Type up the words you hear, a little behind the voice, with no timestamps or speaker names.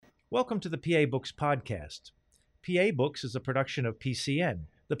Welcome to the PA Books podcast. PA Books is a production of PCN,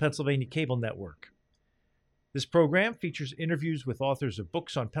 the Pennsylvania Cable Network. This program features interviews with authors of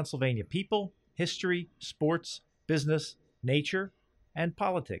books on Pennsylvania people, history, sports, business, nature, and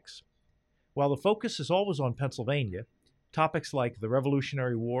politics. While the focus is always on Pennsylvania, topics like the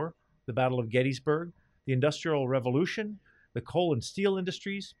Revolutionary War, the Battle of Gettysburg, the Industrial Revolution, the coal and steel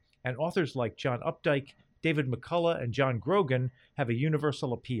industries, and authors like John Updike, David McCullough, and John Grogan have a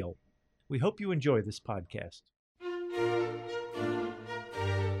universal appeal. We hope you enjoy this podcast.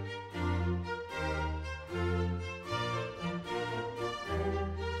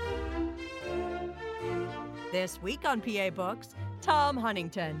 This week on PA Books, Tom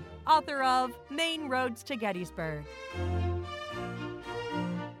Huntington, author of Main Roads to Gettysburg.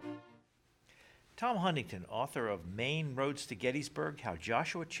 Tom Huntington, author of Main Roads to Gettysburg, How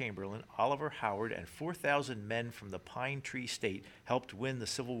Joshua Chamberlain, Oliver Howard, and 4,000 men from the Pine Tree State helped win the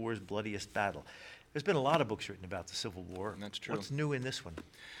Civil War's bloodiest battle. There's been a lot of books written about the Civil War. That's true. What's new in this one?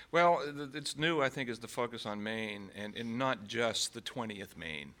 Well, it's new, I think, is the focus on Maine, and not just the 20th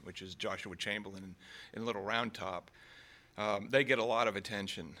Maine, which is Joshua Chamberlain and Little Round Top. They get a lot of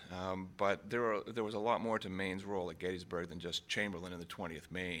attention, but there was a lot more to Maine's role at Gettysburg than just Chamberlain and the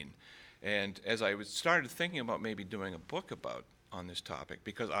 20th Maine. And as I started thinking about maybe doing a book on this topic,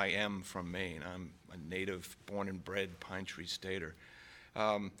 because I am from Maine, I'm a native, born and bred Pine Tree Stater,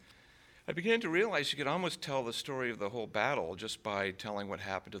 I began to realize you could almost tell the story of the whole battle just by telling what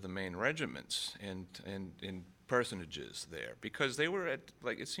happened to the Maine regiments and personages there, because they were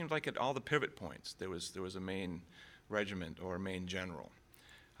it seemed like at all the pivot points there was a Maine regiment or a Maine general.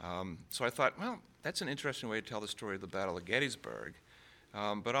 So I thought, well, that's an interesting way to tell the story of the Battle of Gettysburg.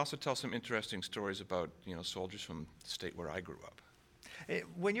 But also tell some interesting stories about soldiers from the state where I grew up.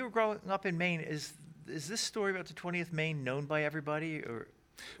 When you were growing up in Maine, is this story about the 20th Maine known by everybody, or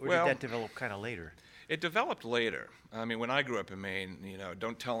did that develop kind of later? It developed later. I mean, when I grew up in Maine,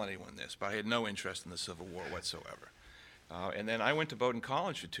 don't tell anyone this, but I had no interest in the Civil War whatsoever. And then I went to Bowdoin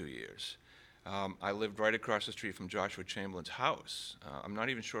College for 2 years. I lived right across the street from Joshua Chamberlain's house. I'm not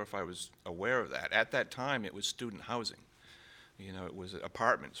even sure if I was aware of that. At that time, it was student housing. It was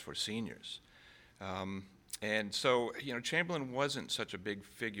apartments for seniors. And so, Chamberlain wasn't such a big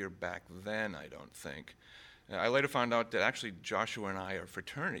figure back then, I don't think. I later found out that actually Joshua and I are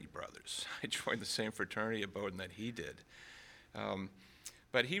fraternity brothers. I joined the same fraternity at Bowdoin that he did.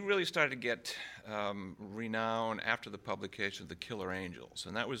 But he really started to get renown after the publication of The Killer Angels,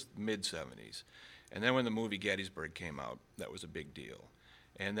 and that was mid-'70s. And then when the movie Gettysburg came out, that was a big deal.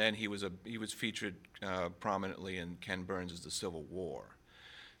 And then he was featured prominently in Ken Burns' The Civil War.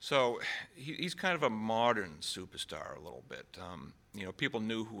 So he's kind of a modern superstar a little bit. People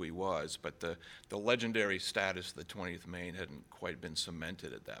knew who he was, but the legendary status of the 20th Maine hadn't quite been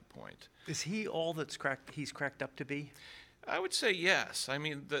cemented at that point. Is he all he's cracked up to be? I would say yes. I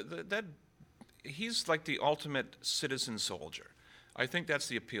mean, he's like the ultimate citizen soldier. I think that's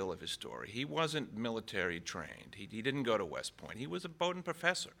the appeal of his story. He wasn't military trained. He didn't go to West Point. He was a Bowdoin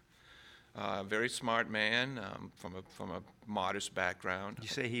professor, a very smart man from a modest background. You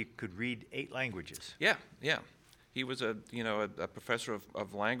say he could read 8 languages? Yeah. He was a professor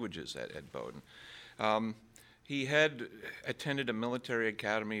of languages at Bowdoin. He had attended a military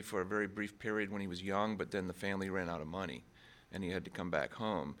academy for a very brief period when he was young, but then the family ran out of money, and he had to come back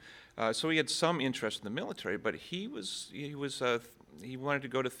home. So he had some interest in the military, but he wanted to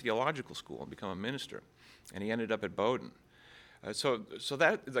go to theological school and become a minister, and he ended up at Bowdoin. So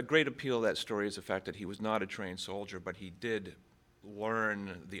that the great appeal of that story is the fact that he was not a trained soldier, but he did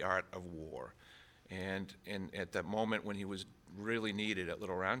learn the art of war, and at that moment when he was really needed at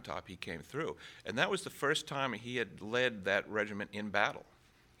Little Round Top, he came through, and that was the first time he had led that regiment in battle.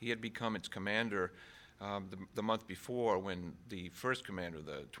 He had become its commander the month before, when the first commander of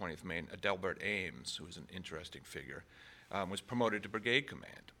the 20th Maine, Adelbert Ames, who was an interesting figure, was promoted to brigade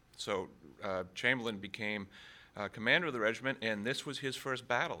command. So Chamberlain became commander of the regiment, and this was his first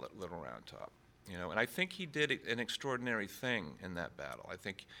battle at Little Round Top. And I think he did an extraordinary thing in that battle. I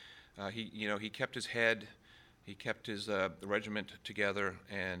think he kept his head, he kept his the regiment together,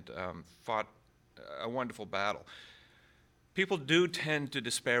 and fought a wonderful battle. People do tend to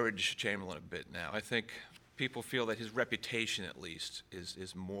disparage Chamberlain a bit now. I think people feel that his reputation, at least,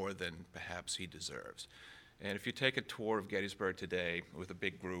 is more than perhaps he deserves. And if you take a tour of Gettysburg today with a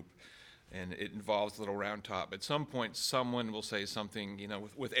big group, and it involves Little Round Top, at some point someone will say something,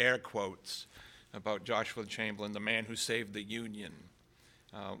 with air quotes, about Joshua Chamberlain, the man who saved the Union,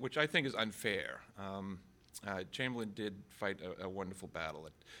 which I think is unfair. Chamberlain did fight a wonderful battle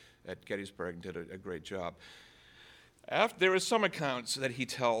at Gettysburg and did a great job. There are some accounts that he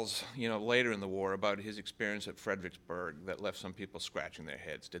tells, later in the war about his experience at Fredericksburg that left some people scratching their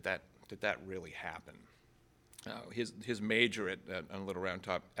heads. Did that really happen? His major on Little Round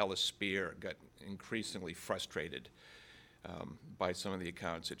Top, Ellis Spear, got increasingly frustrated by some of the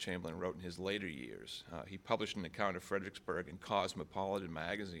accounts that Chamberlain wrote in his later years. He published an account of Fredericksburg in Cosmopolitan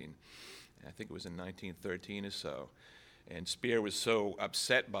magazine, I think it was in 1913 or so. And Spear was so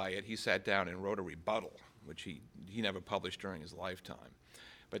upset by it, he sat down and wrote a rebuttal, which he never published during his lifetime.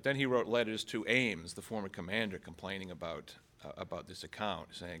 But then he wrote letters to Ames, the former commander, complaining about this account,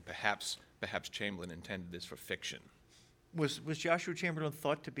 saying perhaps Chamberlain intended this for fiction. Was Joshua Chamberlain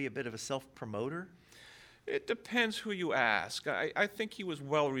thought to be a bit of a self-promoter? It depends who you ask. I think he was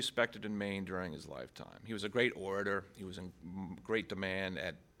well respected in Maine during his lifetime. He was a great orator. He was in great demand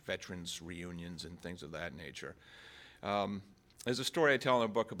at veterans' reunions and things of that nature. There's a story I tell in a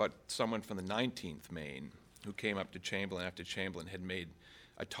book about someone from the 19th Maine who came up to Chamberlain after Chamberlain had made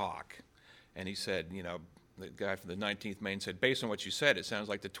a talk. And he said, the guy from the 19th Maine said, based on what you said, it sounds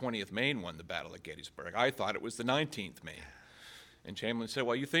like the 20th Maine won the Battle of Gettysburg. I thought it was the 19th Maine. And Chamberlain said,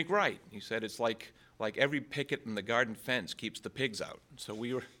 well, you think right. He said, it's like every picket in the garden fence keeps the pigs out. So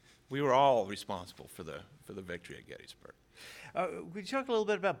we were all responsible for the victory at Gettysburg. Could you talk a little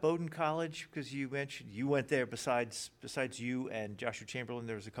bit about Bowdoin College? Because you mentioned you went there besides you and Joshua Chamberlain.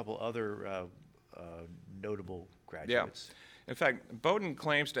 There was a couple other notable graduates. Yeah. In fact, Bowdoin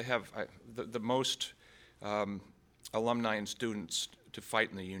claims to have the most alumni and students to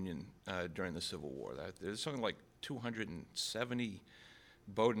fight in the Union during the Civil War. There's something like 270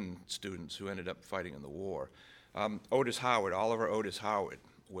 Bowdoin students who ended up fighting in the war. Oliver Otis Howard,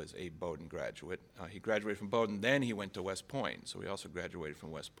 was a Bowdoin graduate. He graduated from Bowdoin, then he went to West Point, so he also graduated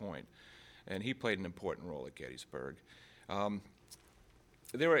from West Point. And he played an important role at Gettysburg.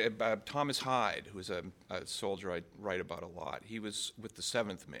 There were Thomas Hyde, who was a soldier I write about a lot. He was with the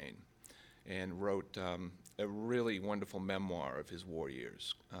 7th Maine and wrote a really wonderful memoir of his war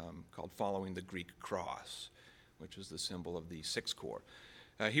years called Following the Greek Cross, which is the symbol of the 6th Corps.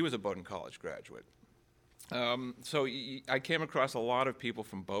 He was a Bowdoin College graduate. So I came across a lot of people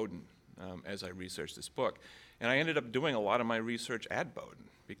from Bowdoin as I researched this book. And I ended up doing a lot of my research at Bowdoin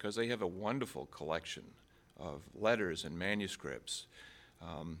because they have a wonderful collection of letters and manuscripts.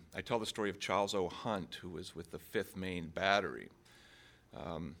 I tell the story of Charles O. Hunt, who was with the 5th Maine Battery.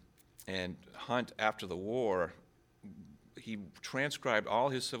 And Hunt, after the war, he transcribed all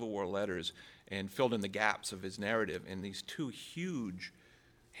his Civil War letters and filled in the gaps of his narrative in these 2 huge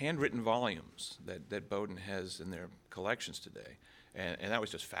handwritten volumes that Bowdoin has in their collections today. And that was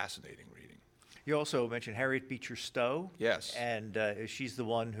just fascinating reading. You also mentioned Harriet Beecher Stowe. Yes. And she's the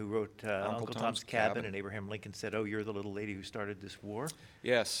one who wrote Uncle Tom's Cabin, and Abraham Lincoln said, oh, you're the little lady who started this war.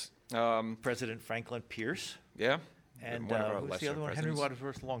 Yes. President Franklin Pierce. Yeah. And who's the other one? Henry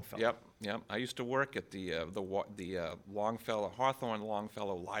Wadsworth Longfellow. Yep. I used to work at the Hawthorne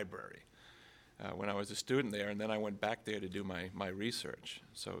Longfellow Library when I was a student there, and then I went back there to do my research.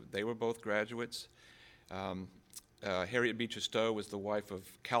 So they were both graduates. Harriet Beecher Stowe was the wife of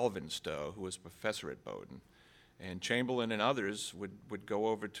Calvin Stowe, who was a professor at Bowdoin. And Chamberlain and others would go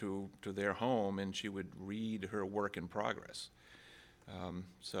over to their home, and she would read her work in progress.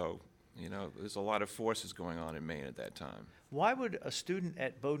 There's a lot of forces going on in Maine at that time. Why would a student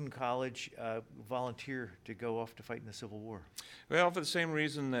at Bowdoin College volunteer to go off to fight in the Civil War? Well, for the same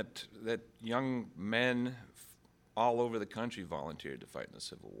reason that young men all over the country volunteered to fight in the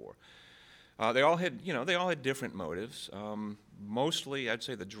Civil War. They all had different motives. Mostly, I'd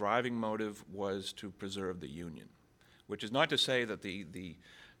say the driving motive was to preserve the Union, which is not to say that the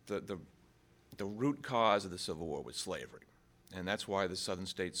root cause of the Civil War was slavery. And that's why the Southern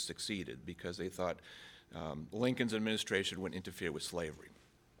states succeeded, because they thought Lincoln's administration wouldn't interfere with slavery.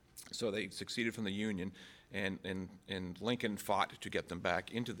 So they succeeded from the Union, and Lincoln fought to get them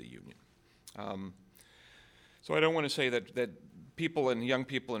back into the Union. So I don't want to say that young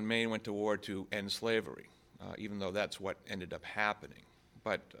people in Maine went to war to end slavery, even though that's what ended up happening.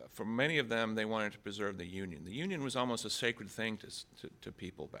 But for many of them, they wanted to preserve the Union. The Union was almost a sacred thing to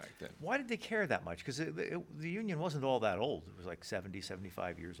people back then. Why did they care that much? Because the Union wasn't all that old. It was like 70,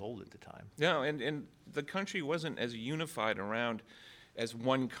 75 years old at the time. No, and the country wasn't as unified around as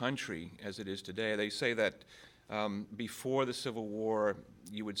one country as it is today. They say that before the Civil War,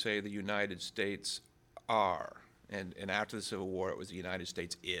 you would say the United States are, and after the Civil War, it was the United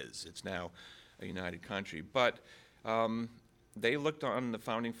States is. It's now a united country. But they looked on the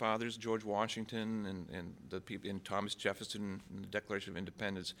founding fathers, George Washington and the people, and Thomas Jefferson, and the Declaration of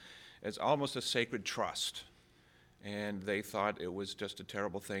Independence, as almost a sacred trust. And they thought it was just a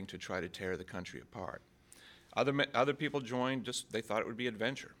terrible thing to try to tear the country apart. Other people joined just they thought it would be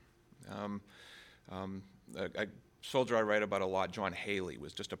adventure. A soldier I write about a lot, John Haley,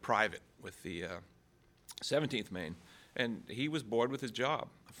 was just a private with the 17th Maine, and he was bored with his job.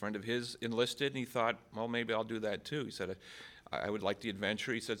 A friend of his enlisted, and he thought, well, maybe I'll do that too. He said, I would like the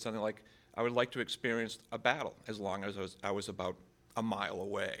adventure. He said something like, I would like to experience a battle as long as I was about a mile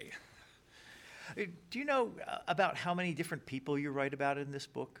away. Do you know about how many different people you write about in this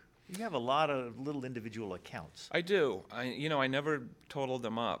book? You have a lot of little individual accounts. I do. I never totaled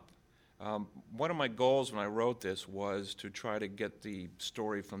them up. One of my goals when I wrote this was to try to get the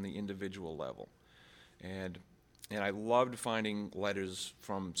story from the individual level. And I loved finding letters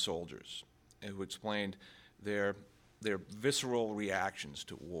from soldiers who explained their visceral reactions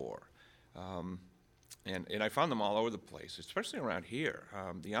to war. And I found them all over the place, especially around here.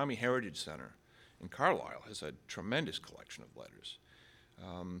 The Army Heritage Center in Carlisle has a tremendous collection of letters.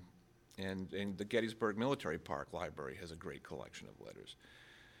 And the Gettysburg Military Park Library has a great collection of letters.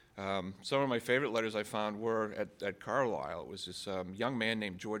 Some of my favorite letters I found were at Carlisle. It was this young man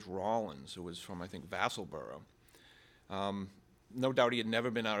named George Rawlins, who was from, I think, Vassalboro. No doubt he had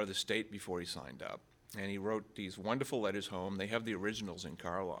never been out of the state before he signed up. And he wrote these wonderful letters home. They have the originals in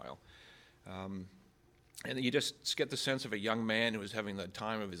Carlisle. And you just get the sense of a young man who was having the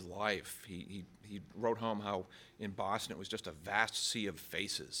time of his life. He wrote home how in Boston it was just a vast sea of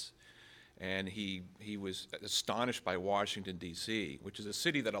faces. And he was astonished by Washington, D.C., which is a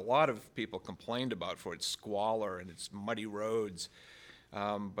city that a lot of people complained about for its squalor and its muddy roads.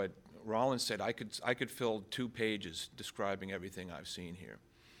 But Rawlins said, I could fill 2 pages describing everything I've seen here.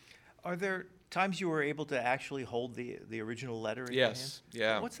 Are there times you were able to actually hold the original letter in Yes, your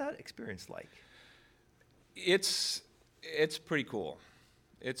hand? yeah. What's that experience like? It's pretty cool.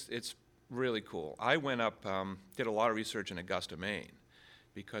 It's really cool. I went up, did a lot of research in Augusta, Maine,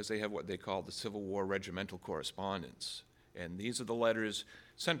 because they have what they call the Civil War Regimental Correspondence. And these are the letters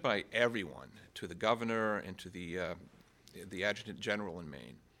sent by everyone to the governor and to the adjutant general in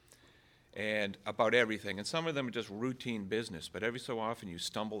Maine, and about everything. And some of them are just routine business, but every so often you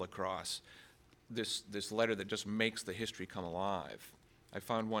stumble across this letter that just makes the history come alive. I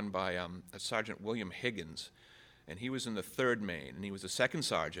found one by a Sergeant William Higgins, and he was in the 3rd Maine, and he was a 2nd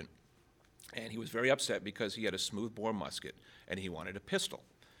sergeant, and he was very upset because he had a smoothbore musket, and he wanted a pistol.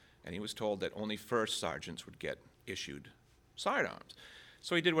 And he was told that only 1st sergeants would get issued sidearms.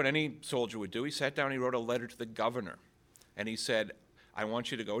 So he did what any soldier would do. He sat down and he wrote a letter to the governor, and he said, I want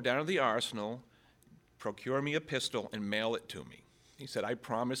you to go down to the arsenal, procure me a pistol, and mail it to me. He said, I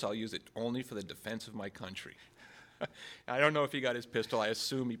promise I'll use it only for the defense of my country. I don't know if he got his pistol. I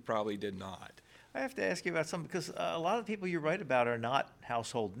assume he probably did not. I have to ask you about something, because a lot of the people you write about are not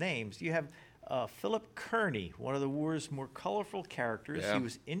household names. You have Philip Kearny, one of the war's more colorful characters. Yeah. He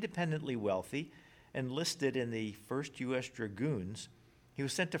was independently wealthy, enlisted in the 1st U.S. Dragoons. He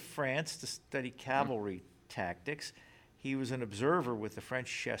was sent to France to study cavalry tactics. He was an observer with the French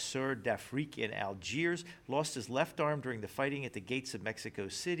Chasseurs d'Afrique in Algiers, lost his left arm during the fighting at the gates of Mexico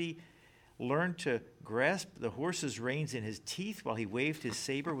City, learned to grasp the horse's reins in his teeth while he waved his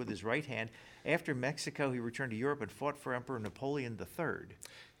saber with his right hand. After Mexico, he returned to Europe and fought for Emperor Napoleon III.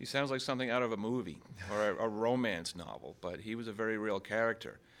 He sounds like something out of a movie or a romance novel, but he was a very real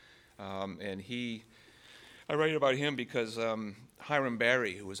character. I write about him because Hiram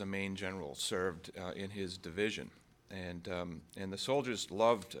Barry, who was a Maine general, served in his division. And the soldiers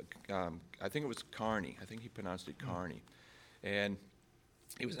loved, I think it was Kearny. I think he pronounced it Kearny. And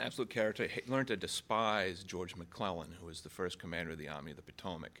he was an absolute character. He learned to despise George McClellan, who was the 1st commander of the Army of the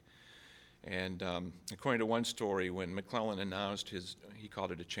Potomac. And according to one story, when McClellan announced he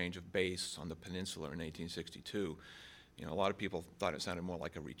called it a change of base on the peninsula in 1862, a lot of people thought it sounded more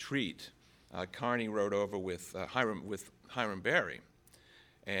like a retreat. Kearny rode over with Hiram Barry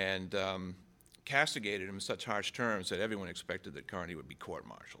and castigated him in such harsh terms that everyone expected that Kearny would be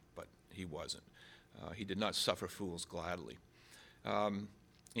court-martialed, but he wasn't. He did not suffer fools gladly.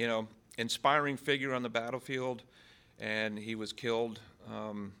 Inspiring figure on the battlefield, and he was killed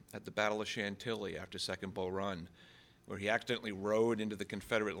at the Battle of Chantilly after Second Bull Run, where he accidentally rode into the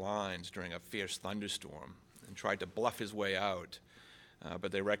Confederate lines during a fierce thunderstorm and tried to bluff his way out,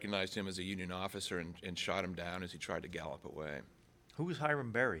 but they recognized him as a Union officer and shot him down as he tried to gallop away. Who was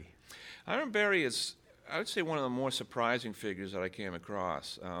Hiram Barry? Hiram Barry is, I would say, one of the more surprising figures that I came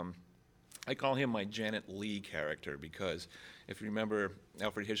across. I call him my Janet Leigh character because if you remember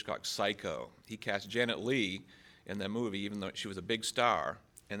Alfred Hitchcock's Psycho, he cast Janet Leigh in that movie even though she was a big star,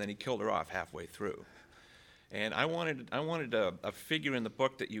 and then he killed her off halfway through. And I wanted a figure in the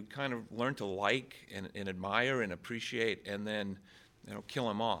book that you kind of learn to like and admire and appreciate, and then kill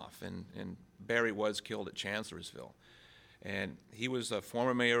him off. And Barry was killed at Chancellorsville. And he was a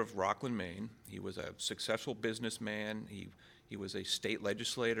former mayor of Rockland, Maine. He was a successful businessman. He was a state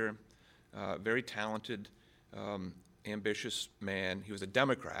legislator, very talented, ambitious man. He was a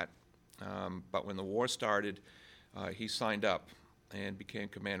Democrat, but when the war started, he signed up and became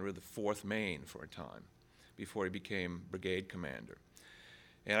commander of the 4th Maine for a time before he became brigade commander.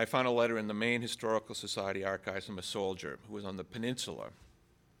 And I found a letter in the Maine Historical Society archives from a soldier who was on the peninsula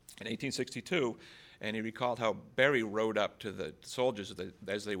in 1862, and he recalled how Barry rode up to the soldiers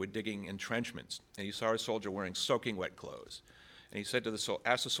as they were digging entrenchments, and he saw a soldier wearing soaking wet clothes. And he said to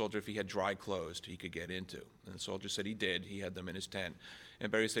asked the soldier if he had dry clothes he could get into. And the soldier said he did. He had them in his tent.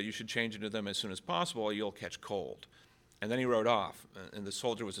 And Barry said, "You should change into them as soon as possible or you'll catch cold." And then he rode off, and the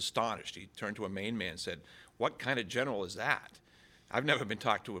soldier was astonished. He turned to a Maine man and said, "What kind of general is that? I've never been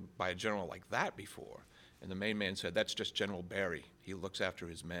talked to by a general like that before." And the Maine man said, "That's just General Barry. He looks after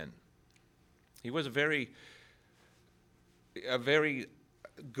his men." He was a very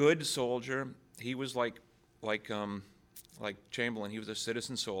good soldier. He was like Chamberlain. He was a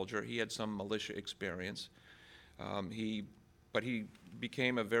citizen soldier. He had some militia experience. But he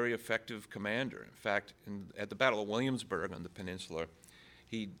became a very effective commander. In fact, at the Battle of Williamsburg on the peninsula,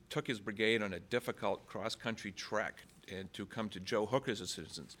 he took his brigade on a difficult cross-country trek to come to Joe Hooker's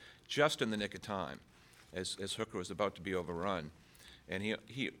assistance just in the nick of time, as Hooker was about to be overrun. And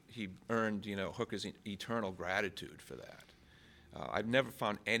he earned Hooker's eternal gratitude for that. I've never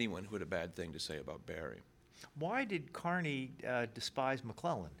found anyone who had a bad thing to say about Barry. Why did Kearny despise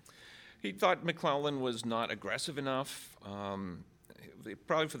McClellan? He thought McClellan was not aggressive enough,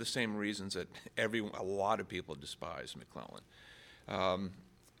 probably for the same reasons that a lot of people despise McClellan.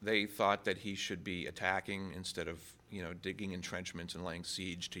 They thought that he should be attacking instead of digging entrenchments and laying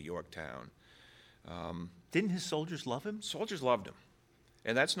siege to Yorktown. Didn't his soldiers love him? Soldiers loved him.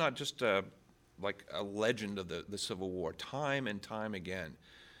 And that's not just like a legend of the Civil War. Time and time again,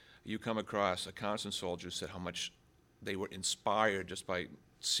 you come across accounts from soldiers said how much they were inspired just by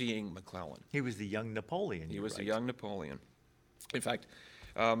seeing McClellan. He was the young Napoleon. He was the young Napoleon. In fact,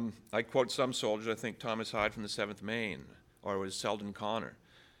 I quote some soldiers. I think Thomas Hyde from the 7th Maine, or it was Selden Connor,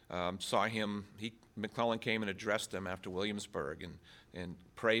 saw him. McClellan came and addressed them after Williamsburg and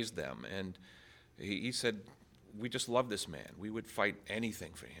praised them. And he said, "We just love this man. We would fight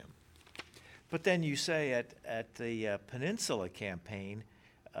anything for him." But then you say at the Peninsula Campaign,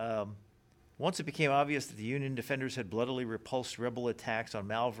 once it became obvious that the Union defenders had bloodily repulsed rebel attacks on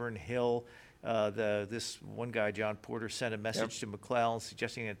Malvern Hill, this one guy, John Porter, sent a message to McClellan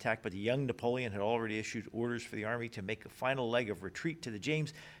suggesting an attack, but the young Napoleon had already issued orders for the army to make a final leg of retreat to the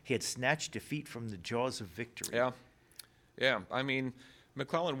James. He had snatched defeat from the jaws of victory. Yeah. I mean,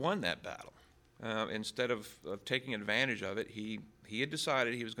 McClellan won that battle. Instead of taking advantage of it, he had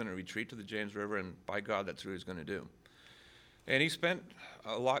decided he was going to retreat to the James River, and by God, that's what he was going to do. And he spent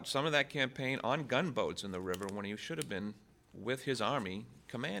some of that campaign on gunboats in the river when he should have been with his army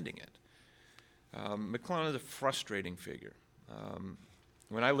commanding it. McClellan is a frustrating figure.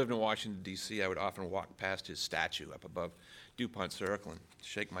 When I lived in Washington, D.C., I would often walk past his statue up above DuPont Circle and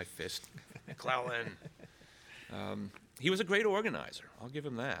shake my fist. McClellan. He was a great organizer, I'll give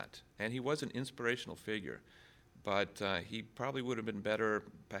him that. And he was an inspirational figure. But he probably would have been better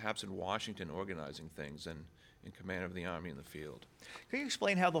perhaps in Washington organizing things than in command of the army in the field. Can you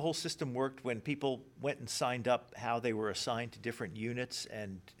explain how the whole system worked when people went and signed up, how they were assigned to different units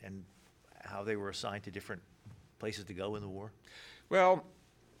and how they were assigned to different places to go in the war? Well,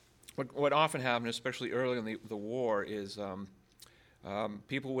 what often happened, especially early in the war, is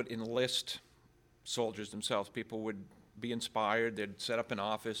people would enlist soldiers themselves. People would be inspired. They'd set up an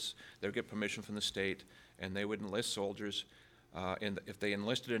office. They would get permission from the state, and they would enlist soldiers. And if they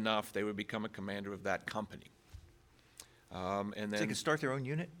enlisted enough, they would become a commander of that company. And then so they could start their own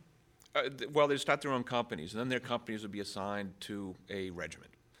unit? Well, they'd start their own companies, and then their companies would be assigned to a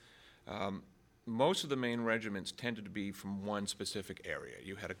regiment. Most of the main regiments tended to be from one specific area.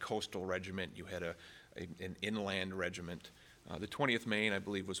 You had a coastal regiment, you had an inland regiment. The 20th Maine, I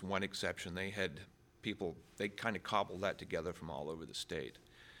believe, was one exception. They had people, they kind of cobbled that together from all over the state.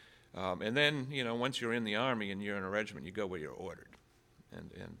 And then, once you're in the Army and you're in a regiment, you go where you're ordered.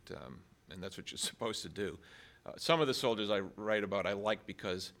 And that's what you're supposed to do. Some of the soldiers I write about I like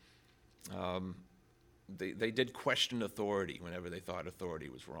because they did question authority whenever they thought authority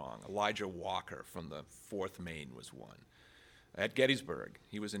was wrong. Elijah Walker from the 4th Maine was one. At Gettysburg,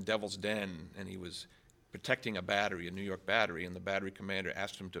 he was in Devil's Den, and he was protecting a battery, a New York battery, and the battery commander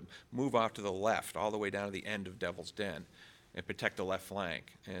asked him to move off to the left, all the way down to the end of Devil's Den, and protect the left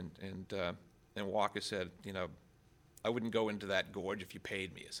flank. And Walker said, I wouldn't go into that gorge if you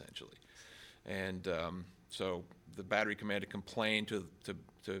paid me, essentially. And so the battery commander complained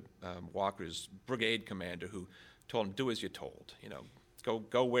to Walker's brigade commander, who told him, do as you're told,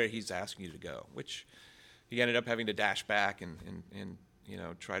 go where he's asking you to go, which he ended up having to dash back and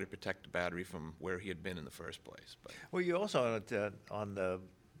try to protect the battery from where he had been in the first place. But Well, you also, on the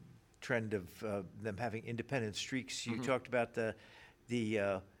trend of them having independent streaks, you talked about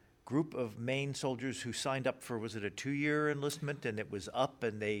the group of Maine soldiers who signed up for, was it a 2-year enlistment, and it was up,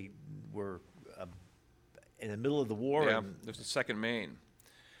 and they were in the middle of the war? yeah, there's the 2nd Maine.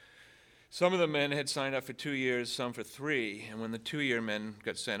 Some of the men had signed up for 2 years, some for 3, and when the 2-year men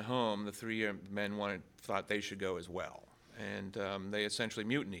got sent home, the 3-year men thought they should go as well. And they essentially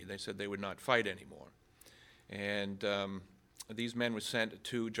mutinied. They said they would not fight anymore. And these men were sent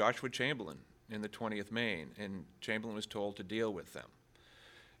to Joshua Chamberlain in the 20th Maine, and Chamberlain was told to deal with them.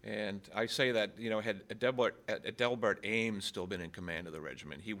 And I say that, had Adelbert Ames still been in command of the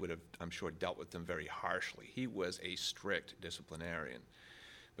regiment, he would have, I'm sure, dealt with them very harshly. He was a strict disciplinarian.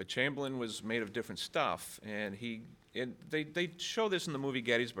 But Chamberlain was made of different stuff, and they show this in the movie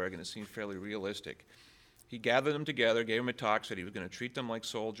Gettysburg, and it seemed fairly realistic. He gathered them together, gave them a talk, said he was going to treat them like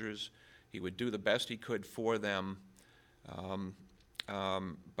soldiers. He would do the best he could for them,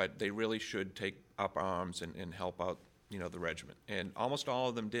 but they really should take up arms and help out, the regiment. And almost all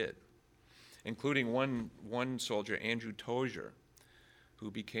of them did, including one soldier, Andrew Tozier, who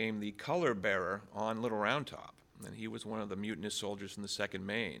became the color bearer on Little Round Top. And he was one of the mutinous soldiers in the 2nd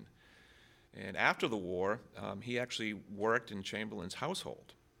Maine. And after the war, he actually worked in Chamberlain's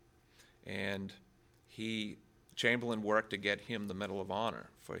household. And Chamberlain worked to get him the Medal of Honor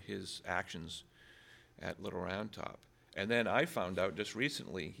for his actions at Little Round Top. And then I found out just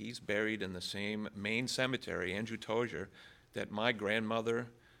recently he's buried in the same Maine cemetery, Andrew Tozier, that my grandmother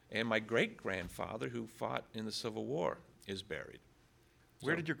and my great-grandfather, who fought in the Civil War, is buried.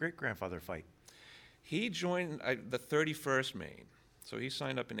 Where did your great-grandfather fight? He joined the 31st Maine, so he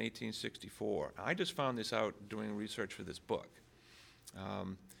signed up in 1864. I just found this out doing research for this book.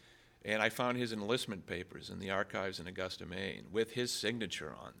 And I found his enlistment papers in the archives in Augusta, Maine, with his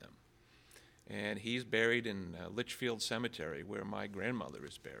signature on them. And he's buried in Litchfield Cemetery, where my grandmother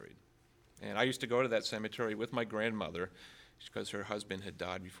is buried. And I used to go to that cemetery with my grandmother, because her husband had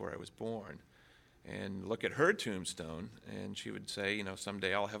died before I was born, and look at her tombstone, and she would say,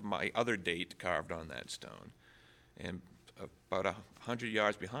 someday I'll have my other date carved on that stone. And about 100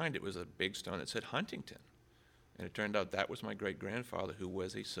 yards behind it was a big stone that said Huntington. And it turned out that was my great-grandfather, who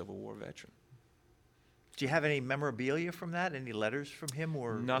was a Civil War veteran. Do you have any memorabilia from that? Any letters from him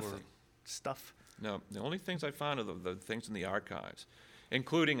or Nothing. Or stuff? No, the only things I found are the things in the archives,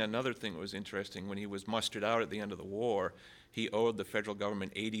 including another thing that was interesting. When he was mustered out at the end of the war, he owed the federal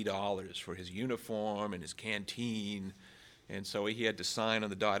government $80 for his uniform and his canteen, and so he had to sign on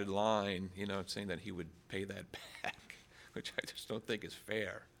the dotted line, saying that he would pay that back, which I just don't think is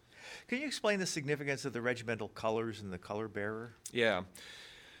fair. Can you explain the significance of the regimental colors and the color bearer? Yeah.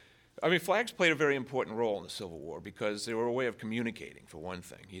 I mean, flags played a very important role in the Civil War because they were a way of communicating, for one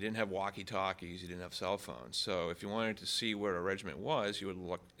thing. You didn't have walkie-talkies, you didn't have cell phones, so if you wanted to see where a regiment was, you would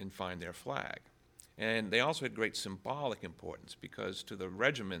look and find their flag. And they also had great symbolic importance because to the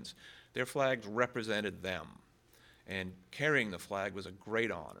regiments, their flags represented them. And carrying the flag was a great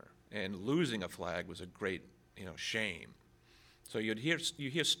honor, and losing a flag was a great, shame. So you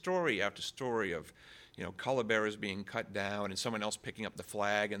hear story after story of, color bearers being cut down and someone else picking up the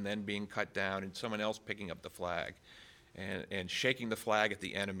flag and then being cut down and someone else picking up the flag and shaking the flag at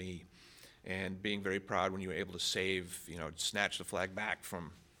the enemy and being very proud when you were able to save, snatch the flag back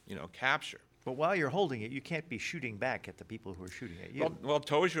from, capture. But while you're holding it, you can't be shooting back at the people who are shooting at you. Well,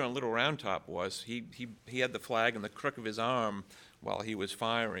 Tozier on Little Round Top was. He had the flag in the crook of his arm while he was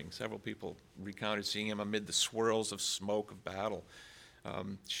firing. Several people recounted seeing him amid the swirls of smoke of battle,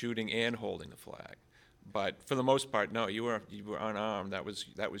 shooting and holding the flag. But for the most part, no, you were unarmed. That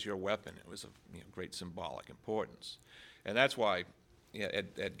was your weapon. It was of great symbolic importance, and that's why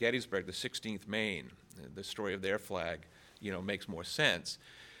at Gettysburg, the 16th Maine, the story of their flag, makes more sense.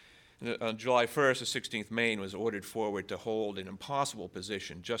 On July 1st, the 16th Maine was ordered forward to hold an impossible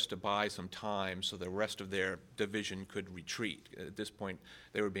position just to buy some time so the rest of their division could retreat. At this point,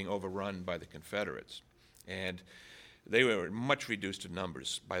 they were being overrun by the Confederates. And they were much reduced in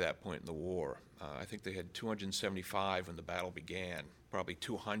numbers by that point in the war. I think they had 275 when the battle began, probably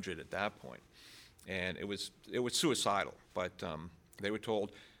 200 at that point. And it was suicidal, but they were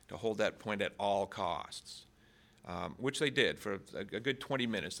told to hold that point at all costs. Which they did. For a good 20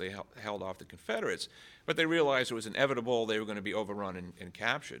 minutes, they held off the Confederates, but they realized it was inevitable they were going to be overrun and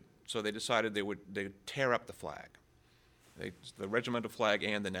captured. So they decided they'd tear up the flag. the regimental flag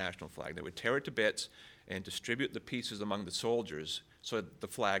and the national flag. They would tear it to bits and distribute the pieces among the soldiers so that the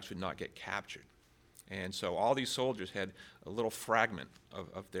flags would not get captured. And so all these soldiers had a little fragment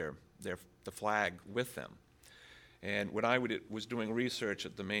of the flag with them. And when I was doing research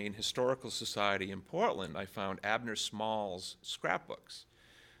at the Maine Historical Society in Portland, I found Abner Small's scrapbooks.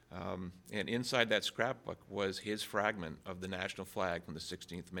 And inside that scrapbook was his fragment of the national flag from the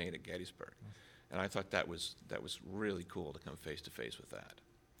 16th Maine at Gettysburg. And I thought that was really cool to come face to face with that.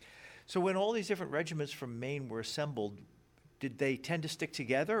 So when all these different regiments from Maine were assembled, did they tend to stick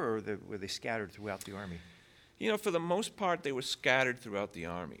together, or were they scattered throughout the Army? You know, for the most part, they were scattered throughout the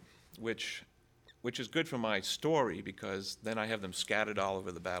Army, which is good for my story, because then I have them scattered all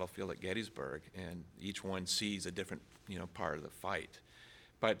over the battlefield at Gettysburg, and each one sees a different, part of the fight.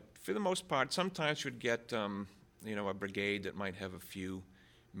 But for the most part, sometimes you'd get, a brigade that might have a few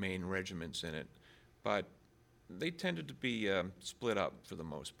Maine regiments in it, but they tended to be split up for the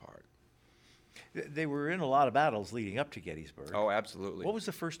most part. They were in a lot of battles leading up to Gettysburg. Oh, absolutely. What was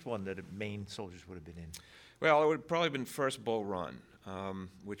the first one that Maine soldiers would have been in? Well, it would have probably been first Bull Run,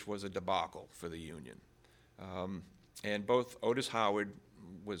 which was a debacle for the Union. And both Otis Howard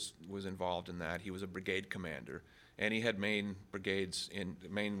was involved in that. He was a brigade commander, and he had Maine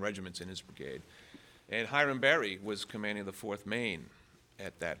regiments in his brigade. And Hiram Berry was commanding the 4th Maine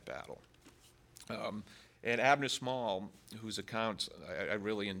at that battle. And Abner Small, whose accounts I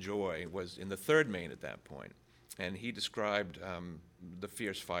really enjoy, was in the 3rd Maine at that point. And he described the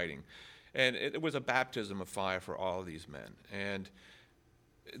fierce fighting. And it was a baptism of fire for all of these men. And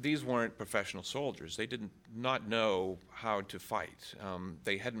these weren't professional soldiers. They did not know how to fight.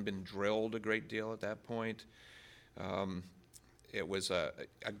 They hadn't been drilled a great deal at that point. It was a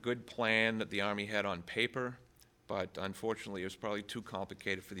good plan that the Army had on paper, but unfortunately it was probably too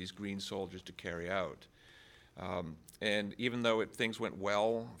complicated for these green soldiers to carry out. And even though things went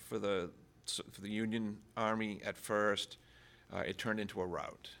well for the Union Army at first, it turned into a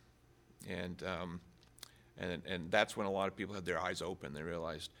rout. And that's when a lot of people had their eyes open. They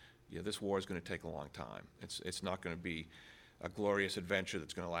realized, this war is going to take a long time. It's not going to be a glorious adventure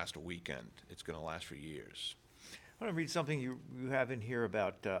that's going to last a weekend. It's going to last for years. I want to read something you have in here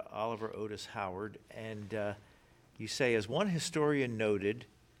about Oliver Otis Howard, and you say, as one historian noted,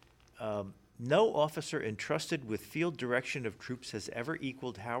 no officer entrusted with field direction of troops has ever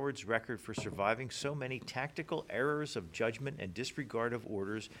equaled Howard's record for surviving so many tactical errors of judgment and disregard of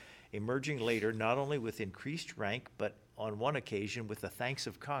orders, emerging later not only with increased rank, but on one occasion with the thanks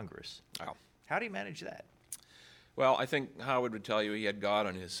of Congress. Wow. How do you manage that? Well, I think Howard would tell you he had God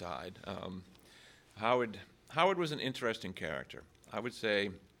on his side. Howard was an interesting character. I would say,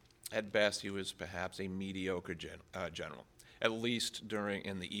 at best, he was perhaps a mediocre general, at least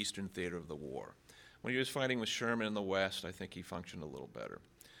in the Eastern theater of the war. When he was fighting with Sherman in the West, I think he functioned a little better.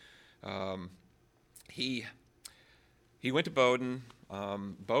 He went to Bowdoin.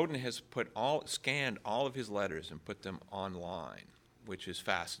 Bowdoin has scanned all of his letters and put them online, which is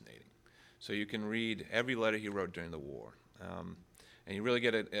fascinating. So you can read every letter he wrote during the war. And you really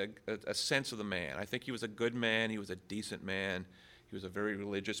get a sense of the man. I think he was a good man. He was a decent man. He was a very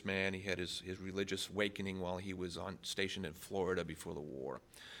religious man. He had his religious awakening while he was stationed in Florida before the war.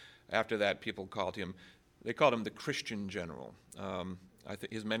 After that, people called him the Christian general. I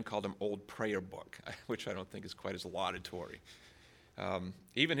think his men called him Old Prayer Book, which I don't think is quite as laudatory.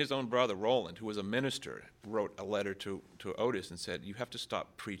 Even his own brother, Roland, who was a minister, wrote a letter to Otis and said, "You have to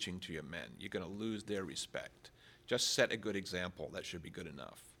stop preaching to your men. You're going to lose their respect. Just set a good example. That should be good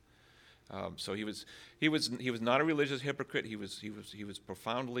enough." So he was not a religious hypocrite. He was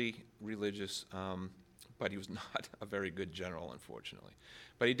profoundly religious, but he was not a very good general, unfortunately.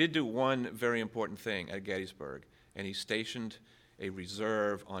 But he did do one very important thing at Gettysburg, and he stationed a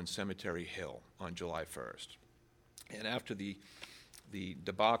reserve on Cemetery Hill on July 1st. And after the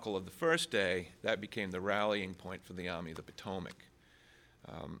debacle of the first day, that became the rallying point for the Army of the Potomac.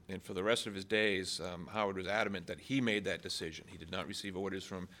 And for the rest of his days, Howard was adamant that he made that decision. He did not receive orders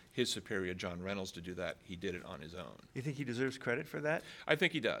from his superior, John Reynolds, to do that. He did it on his own. You think he deserves credit for that? I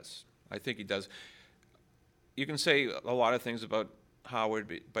think he does. You can say a lot of things about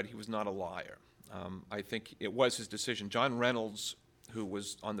Howard, but he was not a liar. I think it was his decision. John Reynolds, who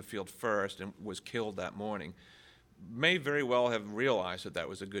was on the field first and was killed that morning, may very well have realized that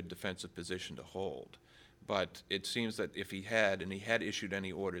was a good defensive position to hold. But it seems that if he had issued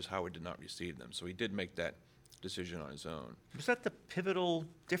any orders, Howard did not receive them. So he did make that decision on his own. Was that the pivotal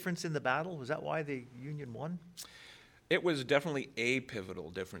difference in the battle? Was that why the Union won? It was definitely a pivotal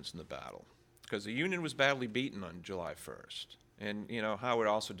difference in the battle, because the Union was badly beaten on July 1st. And, Howard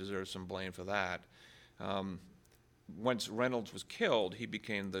also deserves some blame for that. once Reynolds was killed, he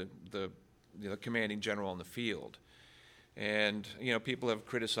became the commanding general in the field. And people have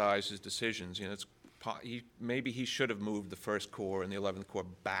criticized his decisions. Maybe he should have moved the 1st Corps and the 11th Corps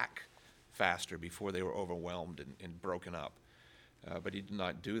back faster before they were overwhelmed and broken up. But he did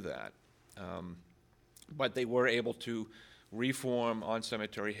not do that. But they were able to reform on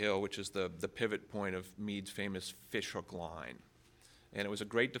Cemetery Hill, which is the pivot point of Meade's famous fishhook line. And it was a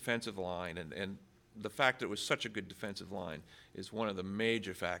great defensive line, and the fact that it was such a good defensive line is one of the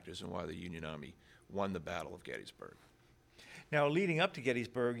major factors in why the Union Army won the Battle of Gettysburg. Now, leading up to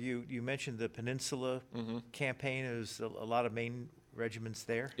Gettysburg, you mentioned the Peninsula campaign. There was a lot of Maine regiments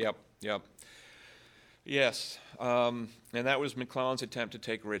there. Yep. Yes, and that was McClellan's attempt to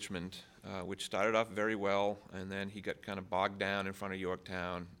take Richmond, which started off very well, and then he got kind of bogged down in front of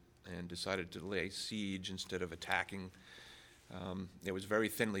Yorktown and decided to lay siege instead of attacking. It was very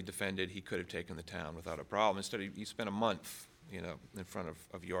thinly defended. He could have taken the town without a problem. Instead, he spent a month, in front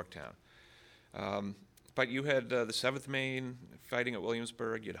of Yorktown. But you had the 7th Maine fighting at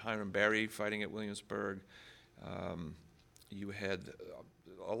Williamsburg. You had Hiram Berry fighting at Williamsburg. You had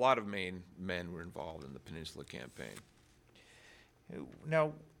a lot of Maine men were involved in the Peninsula Campaign.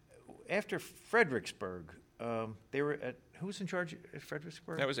 Now, after Fredericksburg, they were at, who was in charge at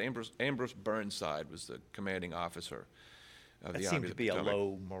Fredericksburg? That was Ambrose Burnside was the commanding officer of the Army. That seemed to be a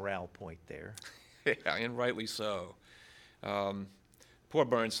low morale point there. Yeah, and rightly so. Poor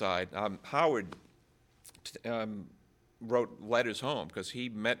Burnside. Howard wrote letters home because he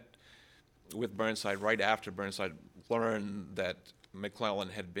met with Burnside right after Burnside learned that McClellan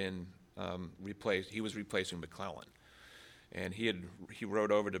had been replaced. He was replacing McClellan. And he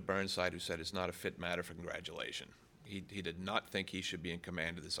wrote over to Burnside, who said it's not a fit matter for congratulation. He did not think he should be in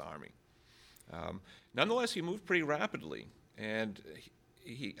command of this army. Nonetheless, he moved pretty rapidly and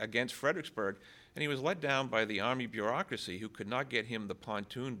he against Fredericksburg, and he was let down by the Army bureaucracy, who could not get him the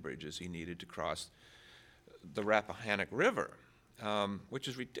pontoon bridges he needed to cross the Rappahannock River, which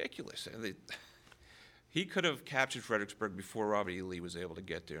is ridiculous. He could have captured Fredericksburg before Robert E. Lee was able to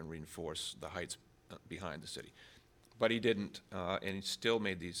get there and reinforce the heights behind the city. But he didn't, and he still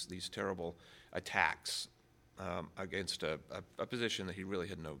made these terrible attacks against a position that he really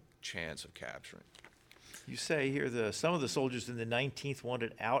had no chance of capturing. You say here some of the soldiers in the 19th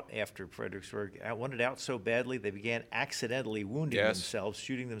wanted out after Fredericksburg, wanted out so badly they began accidentally wounding themselves,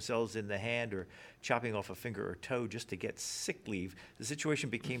 shooting themselves in the hand or chopping off a finger or toe just to get sick leave. The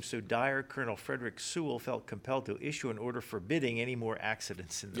situation became so dire, Colonel Frederick Sewell felt compelled to issue an order forbidding any more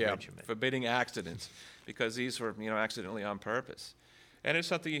accidents in the regiment. Forbidding accidents, because these were accidentally on purpose. And it's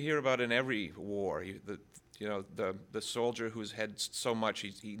something you hear about in every war. The soldier who's had so much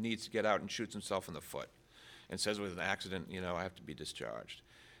he needs to get out and shoots himself in the foot and says with an accident, I have to be discharged.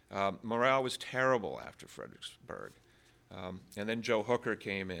 Morale was terrible after Fredericksburg. And then Joe Hooker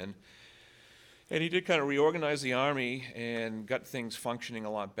came in, and he did kind of reorganize the Army and got things functioning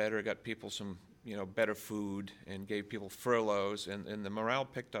a lot better, got people some better food, and gave people furloughs, and the morale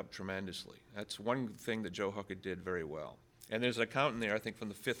picked up tremendously. That's one thing that Joe Hooker did very well. And there's an account in there, I think, from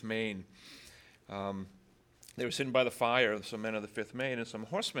the 5th Maine. They were sitting by the fire, some men of the 5th Maine, and some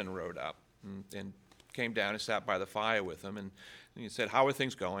horsemen rode up and came down and sat by the fire with them, and he said, "How are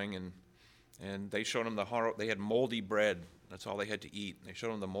things going?" And they showed him the horror. They had moldy bread. That's all they had to eat. And they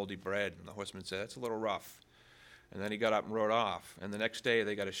showed him the moldy bread, and the horseman said, "That's a little rough." And then he got up and rode off. And the next day,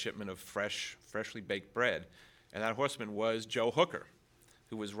 they got a shipment of freshly baked bread, and that horseman was Joe Hooker,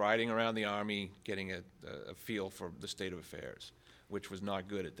 who was riding around the Army getting a feel for the state of affairs, which was not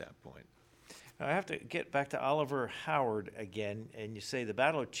good at that point. Now, I have to get back to Oliver Howard again, and you say the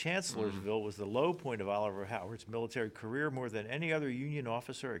Battle of Chancellorsville was the low point of Oliver Howard's military career. More than any other Union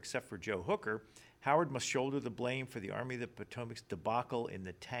officer except for Joe Hooker, Howard must shoulder the blame for the Army of the Potomac's debacle in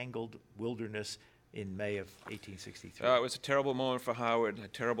the tangled wilderness in May of 1863. It was a terrible moment for Howard, a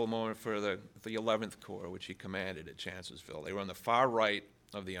terrible moment for the 11th Corps, which he commanded at Chancellorsville. They were on the far right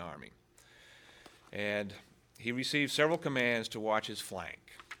of the Army. And he received several commands to watch his flank.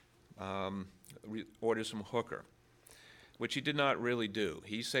 Orders from Hooker, which he did not really do.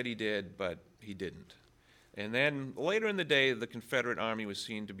 He said he did, but he didn't. And then later in the day, the Confederate Army was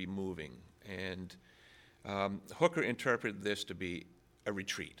seen to be moving, and Hooker interpreted this to be a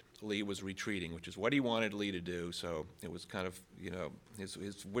retreat. Lee was retreating, which is what he wanted Lee to do, so it was kind of,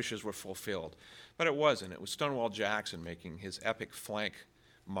 his wishes were fulfilled. But it wasn't. It was Stonewall Jackson making his epic flank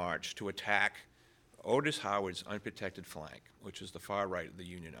march to attack Otis Howard's unprotected flank, which is the far right of the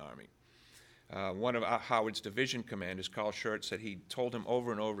Union Army. One of Howard's division commanders, Carl Schurz, said he told him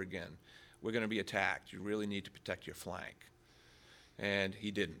over and over again, "We're going to be attacked. You really need to protect your flank." And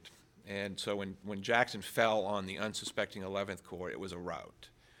he didn't. And so when Jackson fell on the unsuspecting 11th Corps, it was a rout.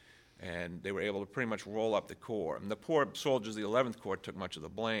 And they were able to pretty much roll up the Corps. And the poor soldiers of the 11th Corps took much of the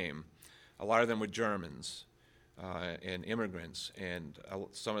blame. A lot of them were Germans and immigrants, and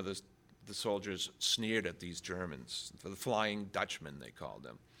some of the soldiers sneered at these Germans, the Flying Dutchmen, they called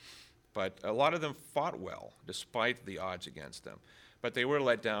them. But a lot of them fought well, despite the odds against them. But they were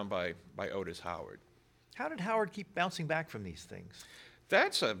let down by Otis Howard. How did Howard keep bouncing back from these things?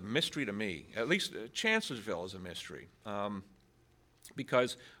 That's a mystery to me. At least Chancellorsville is a mystery,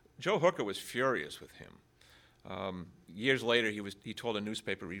 because Joe Hooker was furious with him. Years later, he told a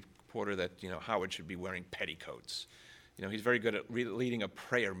newspaper reporter that Howard should be wearing petticoats. He's very good at leading a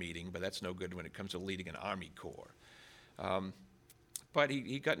prayer meeting, but that's no good when it comes to leading an Army Corps. But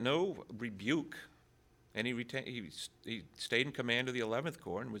he got no rebuke, and he stayed in command of the 11th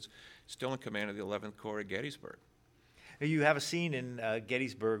Corps and was still in command of the 11th Corps at Gettysburg. You have a scene in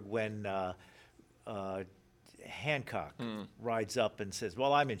Gettysburg when Hancock rides up and says,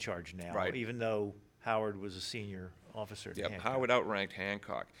 "Well, I'm in charge now," right, even though Howard was a senior officer. Yep, Howard outranked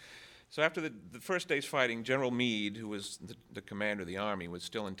Hancock. So after the first day's fighting, General Meade, who was the commander of the Army, was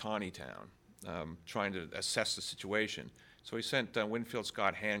still in Taneytown, trying to assess the situation. So he sent Winfield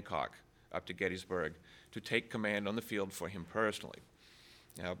Scott Hancock up to Gettysburg to take command on the field for him personally.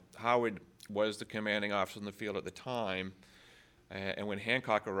 Now, Howard was the commanding officer in the field at the time, and when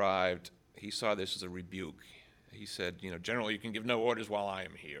Hancock arrived, he saw this as a rebuke. He said, "General, you can give no orders while I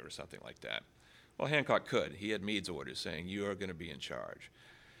am here," or something like that. Well, Hancock could. He had Meade's orders saying, "You are going to be in charge."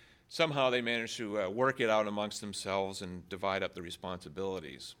 Somehow they managed to work it out amongst themselves and divide up the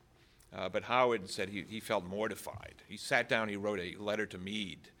responsibilities. But Howard said he felt mortified. He sat down, he wrote a letter to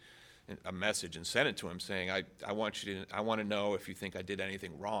Meade, a message, and sent it to him saying, I want to know if you think I did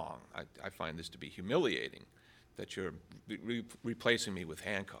anything wrong. I find this to be humiliating that you're replacing me with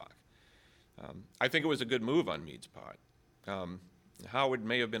Hancock. I think it was a good move on Meade's part. Howard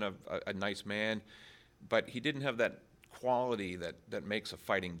may have been a nice man, but he didn't have that quality that makes a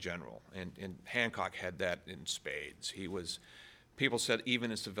fighting general, and Hancock had that in spades. People said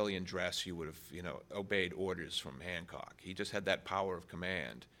even in civilian dress you would have obeyed orders from Hancock. He just had that power of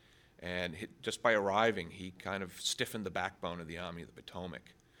command, and just by arriving he kind of stiffened the backbone of the Army of the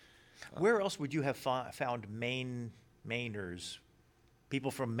Potomac. Where else would you have found Mainers,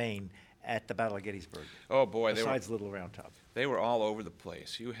 people from Maine, at the Battle of Gettysburg? Oh boy, besides Little Round Top. They were all over the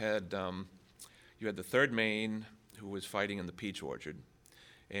place. You had the 3rd Maine, who was fighting in the Peach Orchard,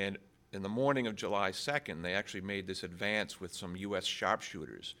 and in the morning of July 2nd, they actually made this advance with some U.S.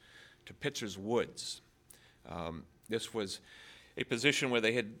 sharpshooters to Pitzer's Woods. This was a position where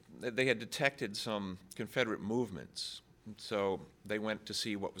they had detected some Confederate movements, so they went to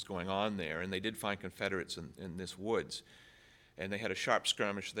see what was going on there, and they did find Confederates in this woods, and they had a sharp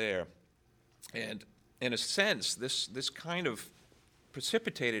skirmish there. And in a sense, this kind of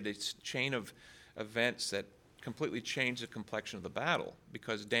precipitated a chain of events that completely changed the complexion of the battle,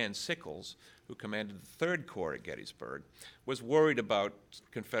 because Dan Sickles, who commanded the 3rd Corps at Gettysburg, was worried about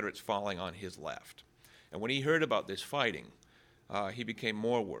Confederates falling on his left. And when he heard about this fighting, he became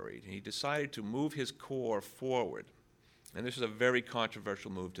more worried. He decided to move his corps forward. And this is a very controversial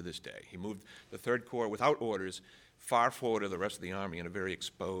move to this day. He moved the 3rd Corps without orders far forward of the rest of the Army in a very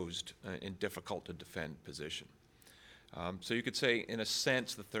exposed and difficult to defend position. So you could say, in a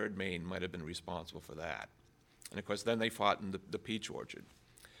sense, the 3rd Maine might have been responsible for that. And of course, then they fought in the Peach Orchard.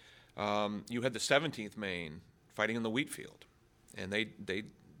 You had the 17th Maine fighting in the wheat field, and they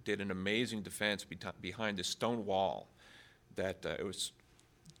did an amazing defense behind this stone wall that it was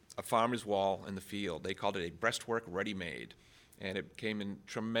a farmer's wall in the field. They called it a breastwork ready-made, and it came in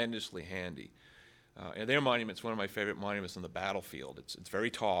tremendously handy. And their monument's one of my favorite monuments on the battlefield. It's very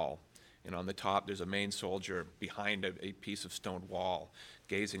tall, and on the top there's a Maine soldier behind a piece of stone wall,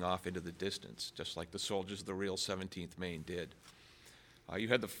 gazing off into the distance, just like the soldiers of the real 17th Maine did. You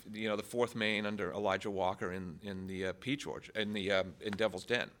had the 4th Maine under Elijah Walker in the Peach Orchard, in Devil's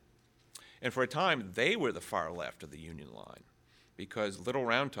Den, and for a time they were the far left of the Union line, because Little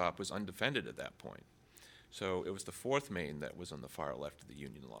Round Top was undefended at that point. So it was the 4th Maine that was on the far left of the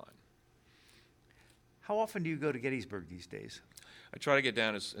Union line. How often do you go to Gettysburg these days? I try to get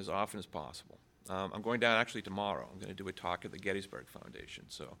down as often as possible. I'm going down actually tomorrow. I'm going to do a talk at the Gettysburg Foundation,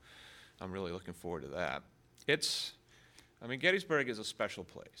 so I'm really looking forward to that. Gettysburg is a special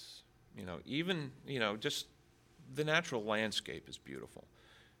place. Just the natural landscape is beautiful.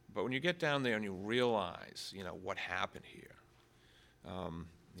 But when you get down there and you realize, what happened here,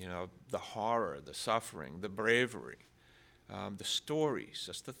 the horror, the suffering, the bravery, the stories,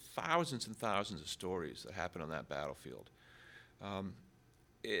 just the thousands and thousands of stories that happen on that battlefield.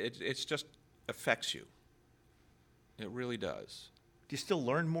 it's just affects you. It really does. Do you still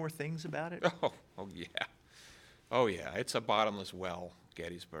learn more things about it? Oh yeah. Oh yeah, it's a bottomless well,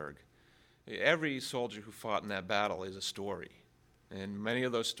 Gettysburg. Every soldier who fought in that battle is a story. And many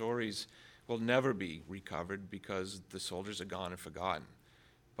of those stories will never be recovered because the soldiers are gone and forgotten.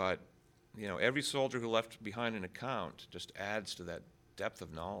 But, every soldier who left behind an account just adds to that depth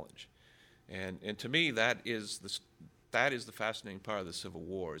of knowledge. And to me, that is the fascinating part of the Civil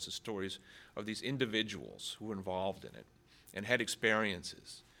War, is the stories of these individuals who were involved in it and had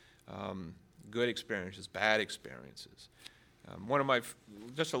experiences, good experiences, bad experiences.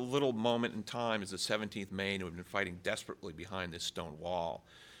 Just a little moment in time is the 17th Maine, who had been fighting desperately behind this stone wall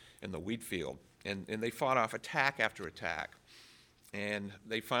in the wheat field. And they fought off attack after attack. And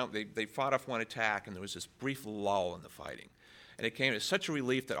they fought off one attack, and there was this brief lull in the fighting. And it came as such a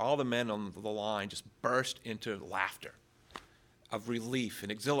relief that all the men on the line just burst into laughter of relief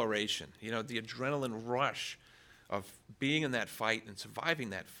and exhilaration. The adrenaline rush of being in that fight and surviving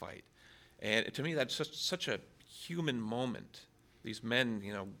that fight. And to me, that's such a human moment. These men,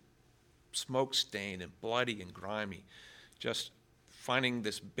 smoke-stained and bloody and grimy, just finding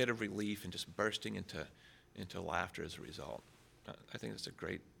this bit of relief and just bursting into laughter as a result. I think it's a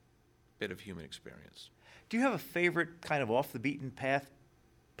great bit of human experience. Do you have a favorite kind of off-the-beaten-path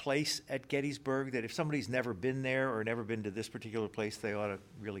place at Gettysburg that if somebody's never been there or never been to this particular place, they ought to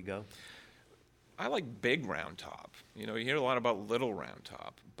really go? I like Big Round Top. You hear a lot about Little Round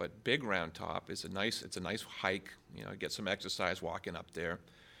Top, but Big Round Top is a nice hike. Get some exercise walking up there.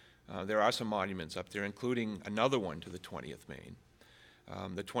 There are some monuments up there, including another one to the 20th Maine.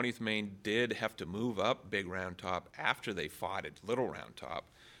 The 20th Maine did have to move up Big Round Top after they fought at Little Round Top.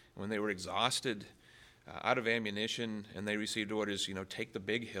 When they were exhausted, out of ammunition, and they received orders, take the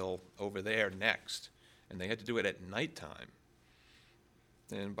big hill over there next. And they had to do it at nighttime.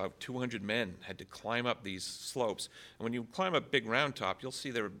 And about 200 men had to climb up these slopes. And when you climb up Big Round Top, you'll see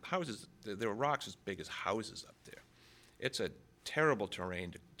there are rocks as big as houses up there. It's a terrible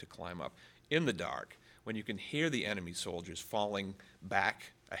terrain to climb up in the dark, when you can hear the enemy soldiers falling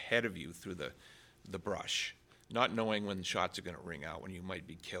back ahead of you through the brush, not knowing when the shots are going to ring out, when you might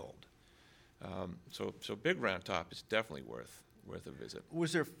be killed. So Big Round Top is definitely worth a visit.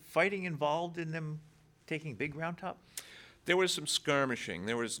 Was there fighting involved in them taking Big Round Top? There was some skirmishing.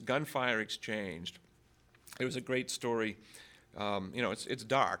 There was gunfire exchanged. It was a great story. It's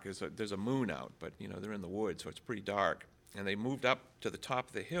dark. There's a moon out, but they're in the woods, so it's pretty dark. And they moved up to the top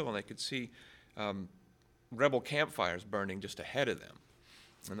of the hill, and they could see rebel campfires burning just ahead of them.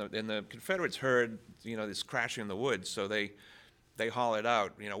 And the Confederates heard this crashing in the woods, so they hollered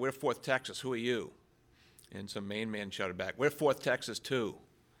out, "We're 4th Texas. Who are you?" And some Maine man shouted back, "We're 4th Texas too."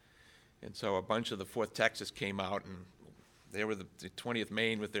 And so a bunch of the 4th Texas came out, and they were the 20th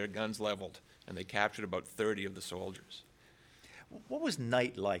Maine with their guns leveled, and they captured about 30 of the soldiers. What was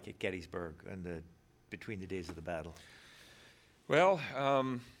night like at Gettysburg between the days of the battle? Well,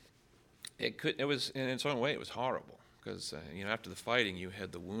 it was in its own way. It was horrible because after the fighting, you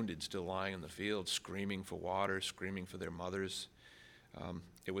had the wounded still lying in the field, screaming for water, screaming for their mothers.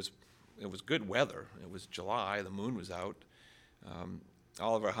 It was good weather. It was July. The moon was out.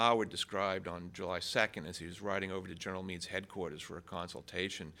 Oliver Howard described on July 2nd, as he was riding over to General Meade's headquarters for a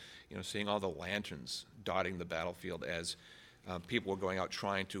consultation, seeing all the lanterns dotting the battlefield as people were going out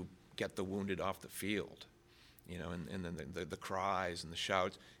trying to get the wounded off the field, and then the cries and the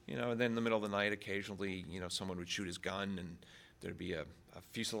shouts, and then in the middle of the night, occasionally, someone would shoot his gun, and there'd be a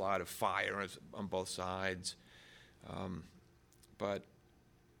fusillade of fire on both sides. But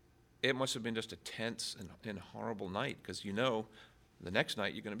it must have been just a tense and horrible night, because the next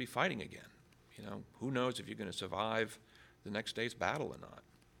night you're going to be fighting again. Who knows if you're going to survive the next day's battle or not.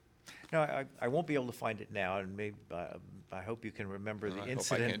 No, I won't be able to find it now, and maybe I hope you can remember the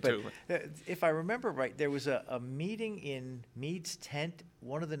incident. Hope I can too. If I remember right, there was a meeting in Meade's tent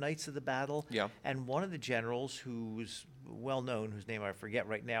one of the nights of the battle, Yeah. and one of the generals, who was well known, whose name I forget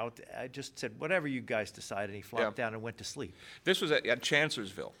right now, just said, "Whatever you guys decide," and he flopped down and went to sleep. This was at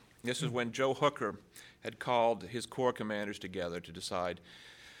Chancellorsville. This is when Joe Hooker had called his corps commanders together to decide,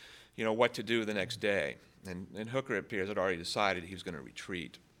 what to do the next day. And Hooker, it appears, had already decided he was going to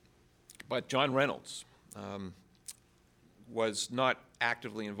retreat. But John Reynolds was not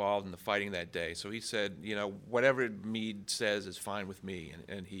actively involved in the fighting that day, so he said, whatever Meade says is fine with me,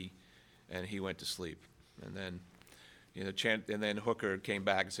 and he went to sleep. And then Hooker came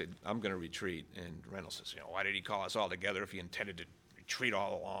back and said, "I'm going to retreat." And Reynolds says, "Why did he call us all together if he intended to retreat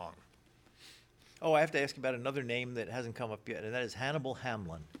all along?" Oh, I have to ask about another name that hasn't come up yet, and that is Hannibal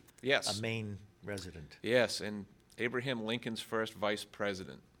Hamlin. Yes. A Maine resident. Yes, and Abraham Lincoln's first vice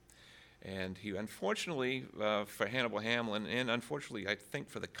president. And he, unfortunately for Hannibal Hamlin, and unfortunately, I think,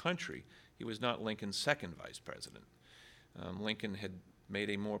 for the country, he was not Lincoln's second vice president. Lincoln had made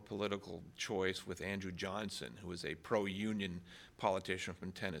a more political choice with Andrew Johnson, who was a pro-union politician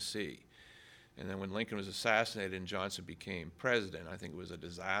from Tennessee. And then when Lincoln was assassinated and Johnson became president, I think it was a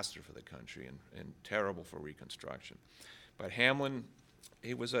disaster for the country and terrible for Reconstruction. But Hamlin,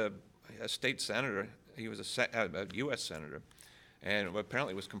 he was a state senator. He was a U.S. senator, and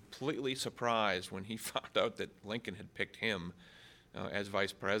apparently was completely surprised when he found out that Lincoln had picked him as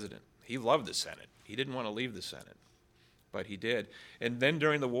vice president. He loved the Senate. He didn't want to leave the Senate, but he did. And then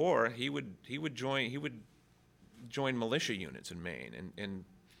during the war, he would join militia units in Maine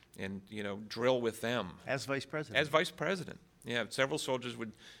and drill with them As vice president. as vice president. Yeah, several soldiers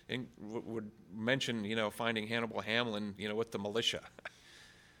would mention finding Hannibal Hamlin with the militia.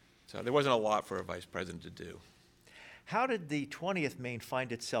 So there wasn't a lot for a vice president to do. How did the 20th Maine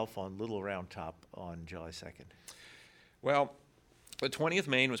find itself on Little Round Top on July 2nd? Well, the 20th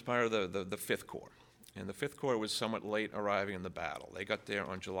Maine was part of the 5th Corps, and the 5th Corps was somewhat late arriving in the battle. They got there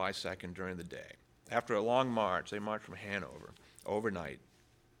on July 2nd during the day. After a long march, they marched from Hanover overnight,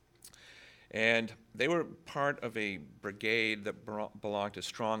 and they were part of a brigade that belonged to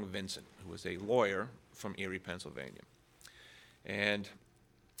Strong Vincent, who was a lawyer from Erie, Pennsylvania. And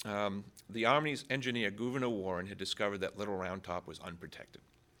the Army's engineer, Gouverneur Warren, had discovered that Little Round Top was unprotected.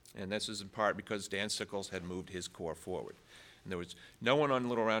 And this is in part because Dan Sickles had moved his corps forward. And there was no one on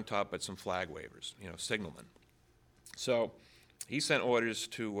Little Round Top but some flag wavers, signalmen. So he sent orders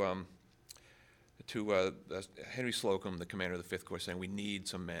to Henry Slocum, the commander of the 5th Corps, saying we need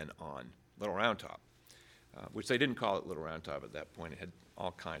some men on Little Round Top, which they didn't call it Little Round Top at that point. It had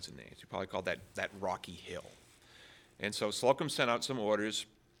all kinds of names. You probably called that Rocky Hill. And so Slocum sent out some orders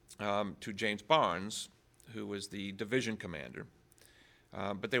to James Barnes, who was the division commander,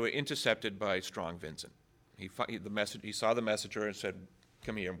 but they were intercepted by Strong Vincent. He saw the messenger and said,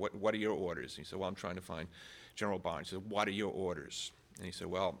 "Come here, what are your orders?" He said, "Well, I'm trying to find General Barnes." He said, "What are your orders?" And he said,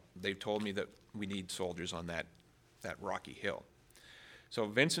 "Well, they've told me that we need soldiers on that Rocky Hill." So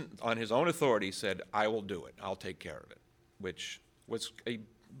Vincent, on his own authority, said, "I will do it. I'll take care of it," which was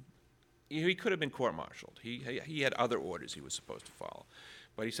he could have been court-martialed. He had other orders he was supposed to follow.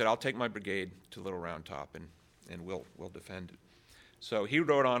 But he said, "I'll take my brigade to Little Round Top and we'll defend it." So he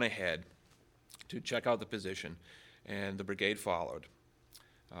rode on ahead to check out the position, and the brigade followed.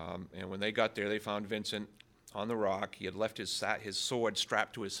 And when they got there, they found Vincent on the rock. He had left his sword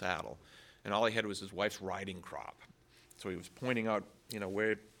strapped to his saddle, and all he had was his wife's riding crop. So he was pointing out,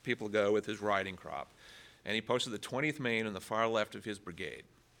 where people go with his riding crop. And he posted the 20th Maine on the far left of his brigade.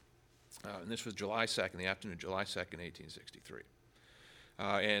 And this was July 2nd, the afternoon of July 2nd, 1863.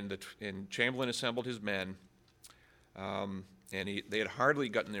 And Chamberlain assembled his men, and they had hardly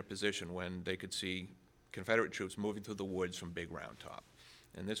gotten their position when they could see Confederate troops moving through the woods from Big Round Top.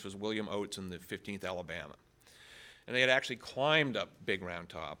 And this was William Oates and the 15th Alabama. And they had actually climbed up Big Round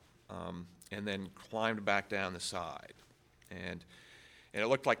Top and then climbed back down the side. And it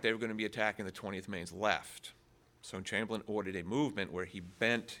looked like they were going to be attacking the 20th Maine's left. So Chamberlain ordered a movement where he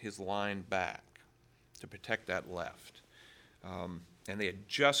bent his line back to protect that left. And they had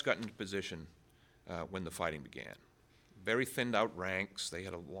just gotten into position when the fighting began. Very thinned out ranks. They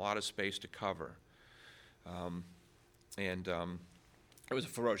had a lot of space to cover. And it was a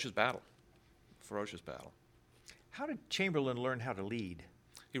ferocious battle. How did Chamberlain learn how to lead?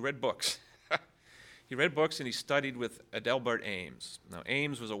 He read books. He read books and he studied with Adelbert Ames. Now,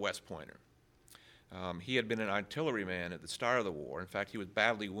 Ames was a West Pointer. He had been an artilleryman at the start of the war. In fact, he was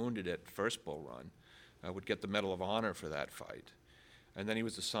badly wounded at First Bull Run, would get the Medal of Honor for that fight. And then he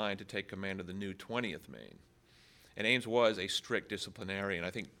was assigned to take command of the new 20th Maine. And Ames was a strict disciplinarian.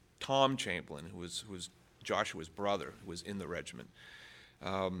 I think Tom Chamberlain, who was Joshua's brother, who was in the regiment,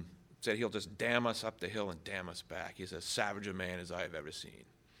 said he'll just damn us up the hill and damn us back. He's as savage a man as I have ever seen.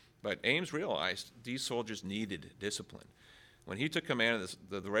 But Ames realized these soldiers needed discipline. When he took command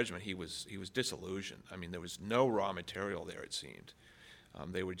of the regiment, he was disillusioned. I mean, there was no raw material there, it seemed.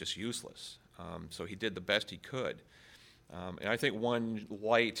 They were just useless. So he did the best he could. And I think one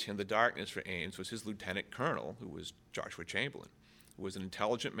light in the darkness for Ames was his lieutenant colonel, who was Joshua Chamberlain, who was an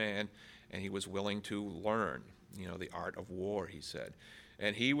intelligent man, and he was willing to learn, the art of war, he said.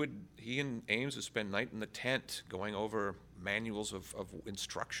 And he and Ames would spend night in the tent going over manuals of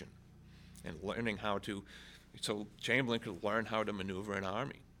instruction and learning so Chamberlain could learn how to maneuver an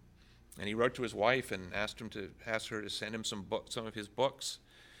army. And he wrote to his wife and asked her to send him some of his books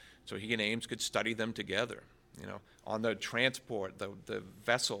so he and Ames could study them together. On the transport, the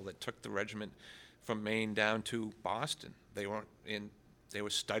vessel that took the regiment from Maine down to Boston. They were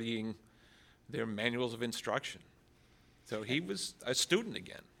studying their manuals of instruction. So he was a student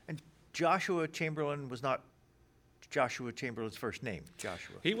again. And Joshua Chamberlain was not Joshua Chamberlain's first name,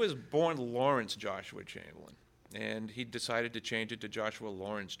 Joshua. He was born Lawrence Joshua Chamberlain, and he decided to change it to Joshua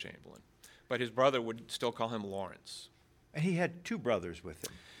Lawrence Chamberlain. But his brother would still call him Lawrence. And he had two brothers with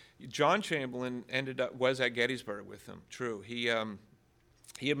him. John Chamberlain was at Gettysburg with him, true. He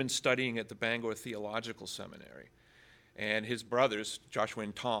had been studying at the Bangor Theological Seminary. And his brothers, Joshua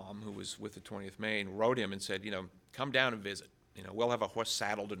and Tom, who was with the 20th Maine, wrote him and said, come down and visit. We'll have a horse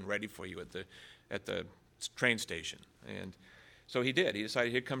saddled and ready for you at the train station. And so he did. He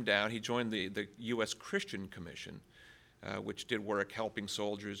decided he'd come down. He joined the U.S. Christian Commission, which did work helping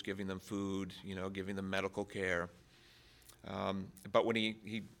soldiers, giving them food, giving them medical care. But when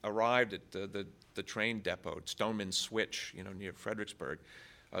he arrived at the train depot, Stoneman Switch, near Fredericksburg,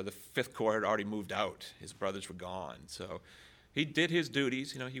 the Fifth Corps had already moved out. His brothers were gone. So he did his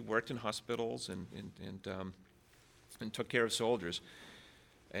duties. He worked in hospitals and took care of soldiers.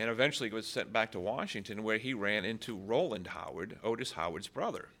 And eventually he was sent back to Washington, where he ran into Roland Howard, Otis Howard's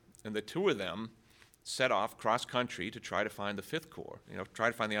brother. And the two of them set off cross-country to try to find the Fifth Corps, try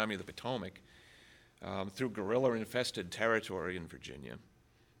to find the Army of the Potomac through guerrilla-infested territory in Virginia.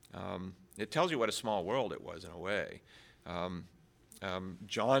 It tells you what a small world it was in a way.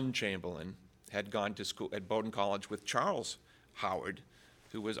 John Chamberlain had gone to school at Bowdoin College with Charles Howard,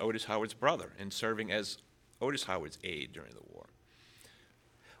 who was Otis Howard's brother, and serving as Otis Howard's aide during the war.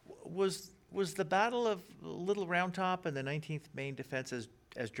 Was the Battle of Little Round Top and the 19th Maine defense as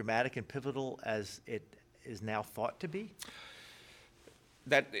dramatic and pivotal as it is now thought to be?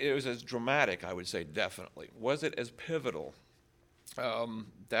 That it was as dramatic, I would say, definitely. Was it as pivotal?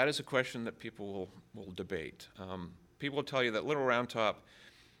 That is a question that people will debate. People will tell you that Little Round Top,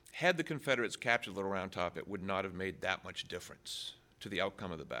 had the Confederates captured Little Round Top, it would not have made that much difference to the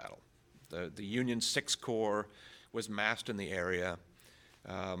outcome of the battle. The Union Sixth Corps was massed in the area.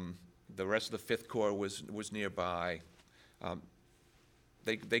 The rest of the Fifth Corps was nearby.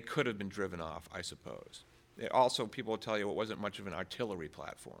 They could have been driven off, I suppose. Also, people will tell you it wasn't much of an artillery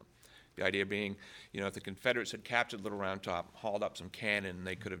platform. The idea being, if the Confederates had captured Little Round Top, hauled up some cannon,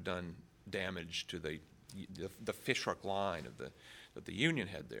 they could have done damage to the fishhook line that the Union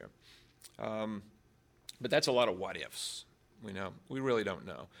had there. But that's a lot of what ifs. We really don't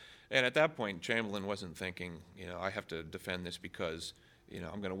know. And at that point, Chamberlain wasn't thinking, I have to defend this because,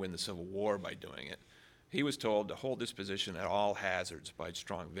 I'm going to win the Civil War by doing it. He was told to hold this position at all hazards by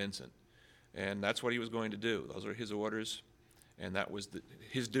Strong Vincent. And that's what he was going to do. Those are his orders, and that was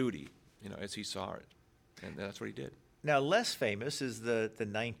his duty, as he saw it. And that's what he did. Now, less famous is the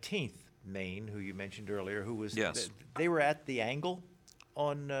 19th Maine, who you mentioned earlier, who was... Yes. They were at the Angle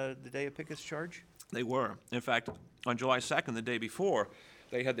on the day of Pickett's charge? They were. In fact, on July 2nd, the day before,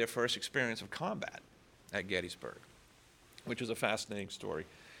 they had their first experience of combat at Gettysburg, which was a fascinating story.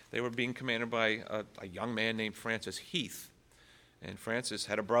 They were being commanded by a young man named Francis Heath. And Francis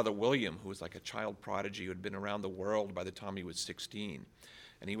had a brother, William, who was like a child prodigy who had been around the world by the time he was 16.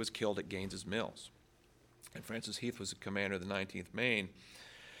 And he was killed at Gaines's Mills. And Francis Heath was the commander of the 19th Maine.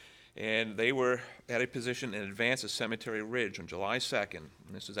 And they were at a position in advance of Cemetery Ridge on July 2nd.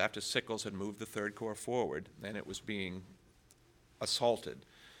 And this was after Sickles had moved the Third Corps forward, and it was being assaulted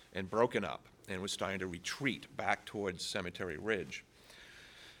and broken up and was starting to retreat back towards Cemetery Ridge.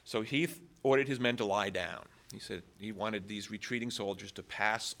 So Heath ordered his men to lie down. He said he wanted these retreating soldiers to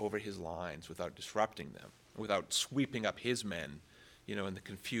pass over his lines without disrupting them, without sweeping up his men, in the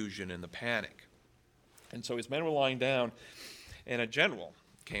confusion and the panic. And so his men were lying down, and a general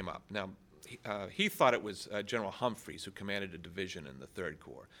came up. Now, he thought it was General Humphreys, who commanded a division in the Third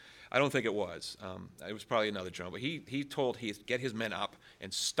Corps. I don't think it was. It was probably another general. But he told Heath, get his men up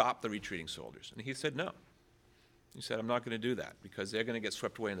and stop the retreating soldiers. And he said no. He said, I'm not going to do that because they're going to get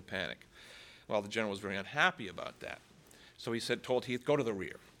swept away in the panic. Well, the general was very unhappy about that. So he told Heath, go to the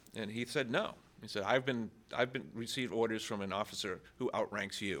rear. And Heath said no. He said, I've received orders from an officer who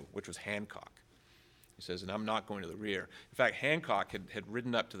outranks you, which was Hancock. He says, and I'm not going to the rear. In fact, Hancock had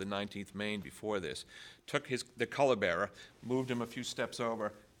ridden up to the 19th Maine before this, took the color bearer, moved him a few steps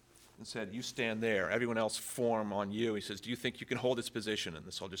over, and said, you stand there. Everyone else form on you. He says, do you think you can hold this position? And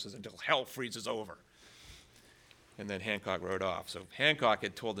the soldier says, until hell freezes over. And then Hancock rode off. So Hancock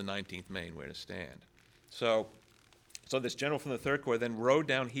had told the 19th Maine where to stand. So this general from the Third Corps then rode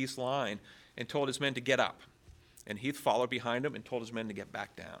down Heath's line and told his men to get up. And Heath followed behind him and told his men to get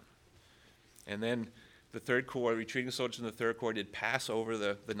back down. And then the Third Corps, retreating soldiers in the Third Corps, did pass over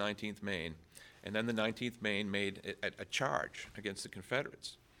the 19th Maine. And then the 19th Maine made a charge against the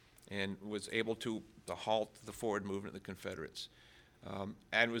Confederates. and was able to halt the forward movement of the Confederates,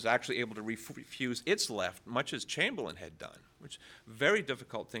 and was actually able to refuse its left, much as Chamberlain had done, which is a very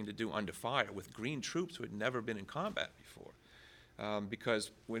difficult thing to do under fire with green troops who had never been in combat before.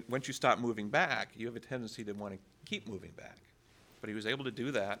 Because once you start moving back, you have a tendency to want to keep moving back. But he was able to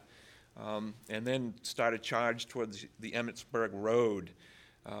do that, and then start a charge towards the Emmitsburg Road,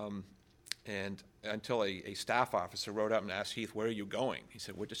 and until a staff officer rode up and asked Heath, "Where are you going?" He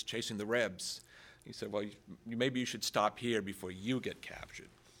said, "We're just chasing the Rebs." He said, "Well, maybe you should stop here before you get captured."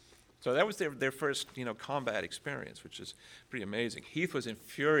 So that was their first, combat experience, which is pretty amazing. Heath was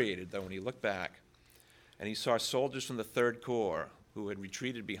infuriated, though, when he looked back, and he saw soldiers from the 3rd Corps who had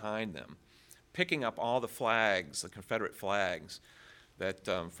retreated behind them, picking up all the flags, the Confederate flags, that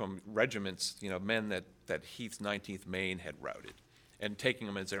from regiments, men that Heath's 19th Maine had routed, and taking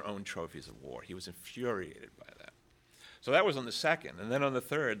them as their own trophies of war. He was infuriated by that. So that was on the 2nd. And then on the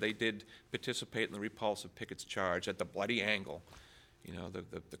 3rd, they did participate in the repulse of Pickett's charge at the Bloody Angle,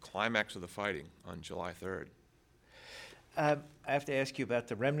 the climax of the fighting on July 3rd. I have to ask you about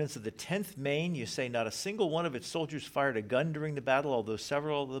the remnants of the 10th Maine. You say not a single one of its soldiers fired a gun during the battle, although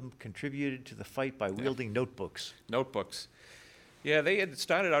several of them contributed to the fight by wielding notebooks. Notebooks. Yeah, they had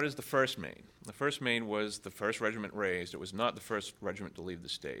started out as the 1st Maine. The 1st Maine was the first regiment raised. It was not the first regiment to leave the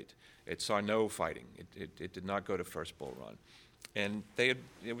state. It saw no fighting. It did not go to First Bull Run. And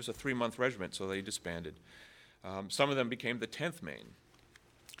it was a 3-month regiment, so they disbanded. Some of them became the 10th Maine.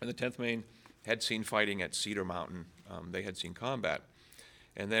 And the 10th Maine had seen fighting at Cedar Mountain. They had seen combat.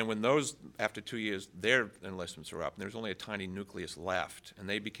 And then when after 2 years, their enlistments were up, and there was only a tiny nucleus left, and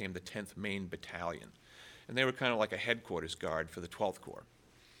they became the 10th Maine Battalion. And they were kind of like a headquarters guard for the 12th Corps.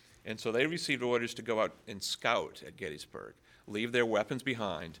 And so they received orders to go out and scout at Gettysburg, leave their weapons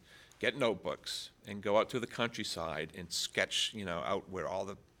behind, get notebooks, and go out to the countryside and sketch, out where all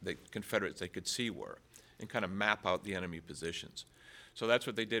the Confederates they could see were, and kind of map out the enemy positions. So that's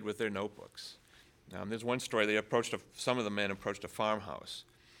what they did with their notebooks. There's one story, some of the men approached a farmhouse,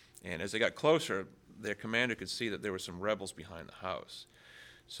 and as they got closer, their commander could see that there were some rebels behind the house.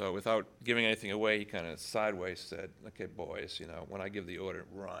 So without giving anything away, he kind of sideways said, "Okay, boys, when I give the order,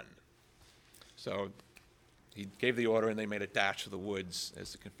 run." So he gave the order, and they made a dash to the woods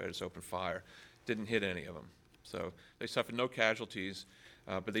as the Confederates opened fire. Didn't hit any of them. So they suffered no casualties,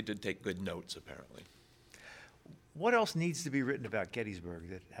 but they did take good notes, apparently. What else needs to be written about Gettysburg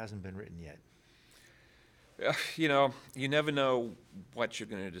that hasn't been written yet? You never know what you're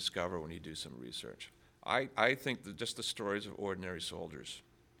going to discover when you do some research. I think that just the stories of ordinary soldiers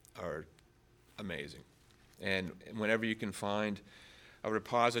are amazing. And whenever you can find a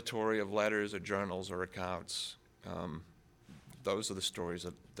repository of letters or journals or accounts, those are the stories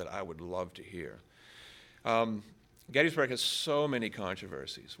that I would love to hear. Gettysburg has so many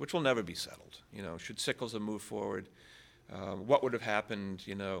controversies, which will never be settled. Should Sickles have moved forward? What would have happened,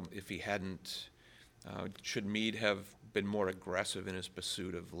 if he hadn't? Should Meade have been more aggressive in his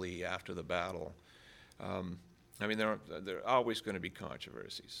pursuit of Lee after the battle? There are always going to be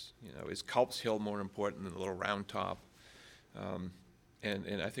controversies. Is Culp's Hill more important than the Little Round Top? And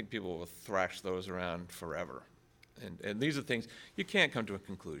I think people will thrash those around forever. And these are things, you can't come to a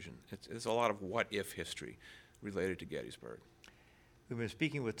conclusion. It's a lot of what-if history related to Gettysburg. We've been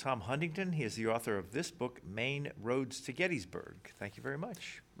speaking with Tom Huntington. He is the author of this book, Maine Roads to Gettysburg. Thank you very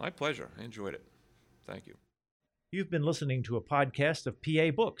much. My pleasure. I enjoyed it. Thank you. You've been listening to a podcast of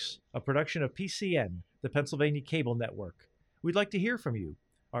PA Books, a production of PCN, the Pennsylvania Cable Network. We'd like to hear from you.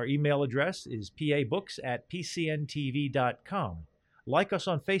 Our email address is pabooks@pcntv.com. Like us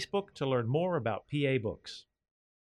on Facebook to learn more about PA Books.